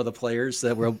from some of the players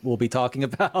that we'll be talking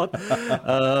about.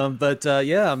 But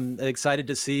I'm excited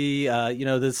to see.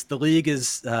 The league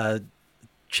is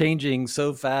changing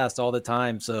so fast all the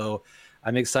time, so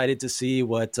I'm excited to see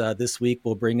what this week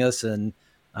will bring us, and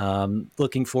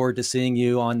looking forward to seeing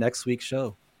you on next week's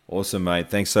show. Awesome,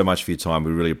 mate. Thanks so much for your time.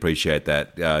 We really appreciate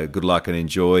that. Good luck and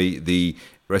enjoy the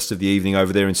rest of the evening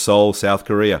over there in Seoul, South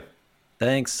Korea.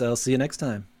 Thanks. I'll see you next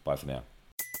time. Bye for now.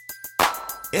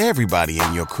 Everybody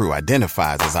in your crew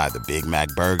identifies as either Big Mac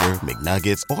Burger,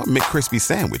 McNuggets, or McCrispy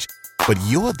Sandwich. But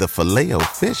you're the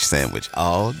Filet-O-Fish Sandwich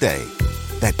all day.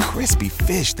 That crispy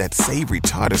fish, that savory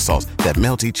tartar sauce, that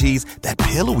melty cheese, that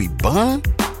pillowy bun.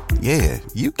 Yeah,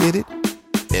 you get it.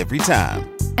 Every time.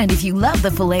 And if you love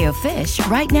the Filet-O-Fish,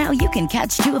 right now you can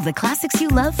catch 2 of the classics you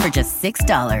love for just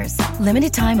 $6.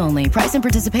 Limited time only. Price and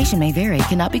participation may vary.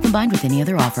 Cannot be combined with any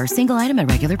other offer. Single item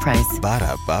at regular price.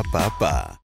 Ba-da-ba-ba-ba.